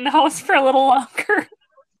just wait in the house for a little longer.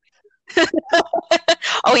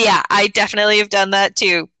 Oh yeah, I definitely have done that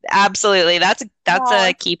too. Absolutely. That's Well,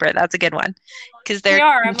 a keeper. That's a good one because they they're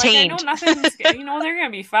are. I'm like, I know contained. nothing's, they're going to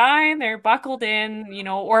be fine. They're buckled in,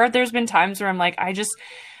 or there's been times where I'm like, I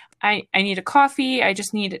need a coffee. I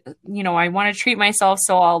just need, I want to treat myself.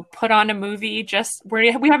 So I'll put on a movie just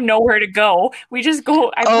where we have nowhere to go. We just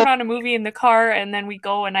go, I Oh, put on a movie in the car and then we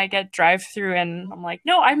go and I get drive through and I'm like,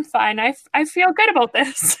 no, I'm fine. I feel good about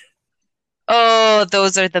this. oh,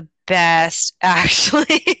 those are the best,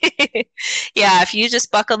 actually. Yeah, if you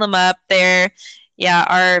just buckle them up there. Yeah,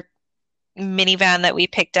 our minivan that we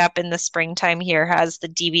picked up in the springtime here has the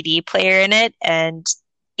DVD player in it, and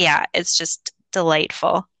yeah, it's just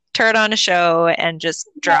delightful. Turn on a show and just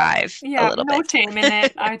drive a Yeah, little no bit. shame in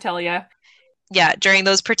it, I tell you. Yeah, during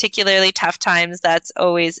those particularly tough times, that's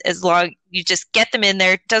always as long you just get them in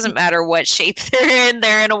there. Doesn't matter what shape they're in.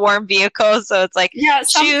 They're in a warm vehicle, so it's like Yeah, shoes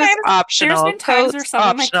sometimes there's optional, been times where coats some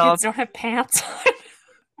of my optional. kids don't have pants on.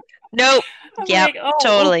 Nope. I'm Yep. like, oh,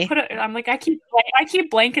 Totally. I'm like, I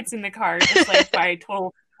keep blankets in the car just like by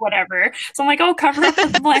total whatever. So I'm like, oh, cover up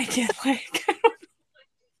with a blanket. Like,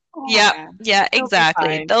 oh Yep. man, Yeah, it'll be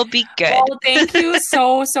exactly. fine. They'll be good. Well, thank you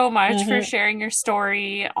so much for Hmm. sharing your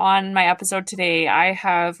story on my episode today. I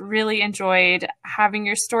have really enjoyed having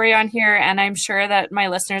your story on here, and I'm sure that my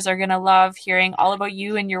listeners are going to love hearing all about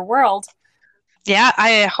you and your world. Yeah,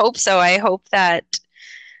 I hope so. I hope that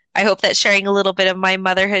sharing a little bit of my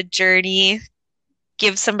motherhood journey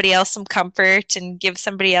gives somebody else some comfort and gives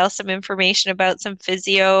somebody else some information about some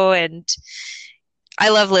physio. And I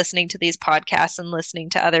love listening to these podcasts and listening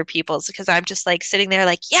to other people's because I'm just like sitting there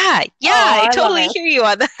like, yeah, Oh, I I love totally it. hear you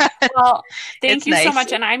on that. Well, thank It's you so nice.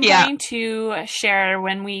 much. And I'm Yeah. going to share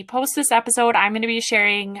when we post this episode, I'm going to be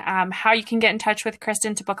sharing how you can get in touch with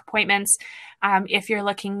Kristen to book appointments if you're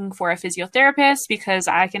looking for a physiotherapist, because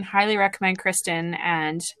I can highly recommend Kristen.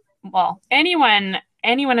 And well, anyone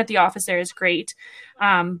at the office there is great.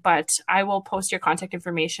 But I will post your contact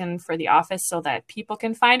information for the office so that people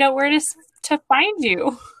can find out where to find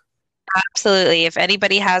you. Absolutely. If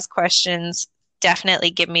anybody has questions, definitely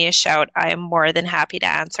give me a shout. I am more than happy to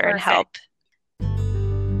answer and help.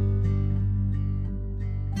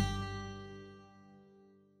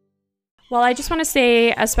 Well, I just want to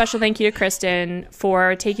say a special thank you to Kristen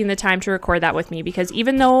for taking the time to record that with me, because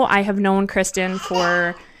even though I have known Kristen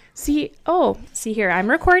for see here, I'm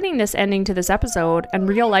recording this ending to this episode and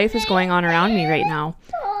real life is going on around me right now.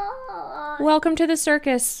 Welcome to the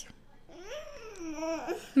circus.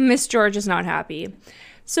 Miss George is not happy.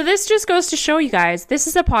 So this just goes to show you guys, this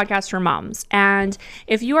is a podcast for moms. And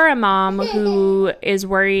if you are a mom who is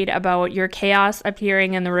worried about your chaos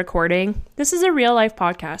appearing in the recording, this is a real life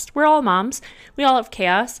podcast. We're all moms. We all have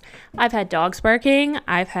chaos. I've had dogs barking.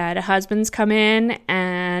 I've had husbands come in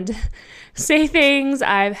and say things.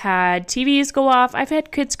 I've had TVs go off. I've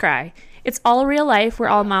had kids cry. It's all real life. We're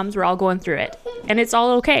all moms. We're all going through it. And it's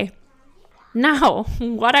all okay. Now,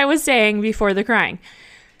 what I was saying before the crying.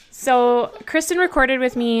 So Kristen recorded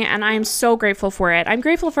with me and I'm so grateful for it. I'm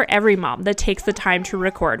grateful for every mom that takes the time to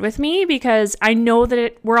record with me because I know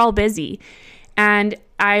that we're all busy and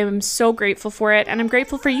I'm so grateful for it. And I'm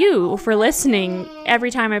grateful for you for listening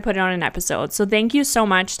every time I put it on an episode. So thank you so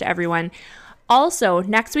much to everyone. Also,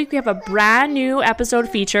 next week we have a brand new episode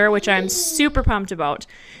feature, which I'm super pumped about.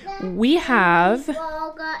 We have...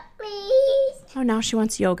 Yogurt, please. Oh, now she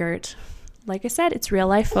wants yogurt. Like I said, it's real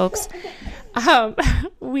life, folks.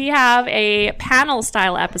 We have a panel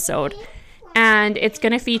style episode and it's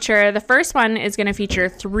going to feature, the first one is going to feature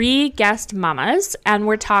 3 guest mamas and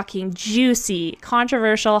we're talking juicy,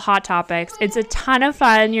 controversial, hot topics. It's a ton of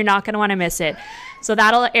fun. You're not going to want to miss it. So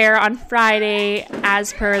that'll air on Friday.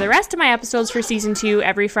 As per the rest of my episodes for season 2,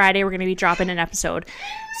 every Friday we're going to be dropping an episode.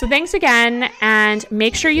 So thanks again and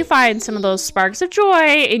make sure you find some of those sparks of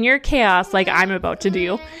joy in your chaos like I'm about to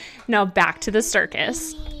do. Now back to the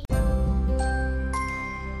circus.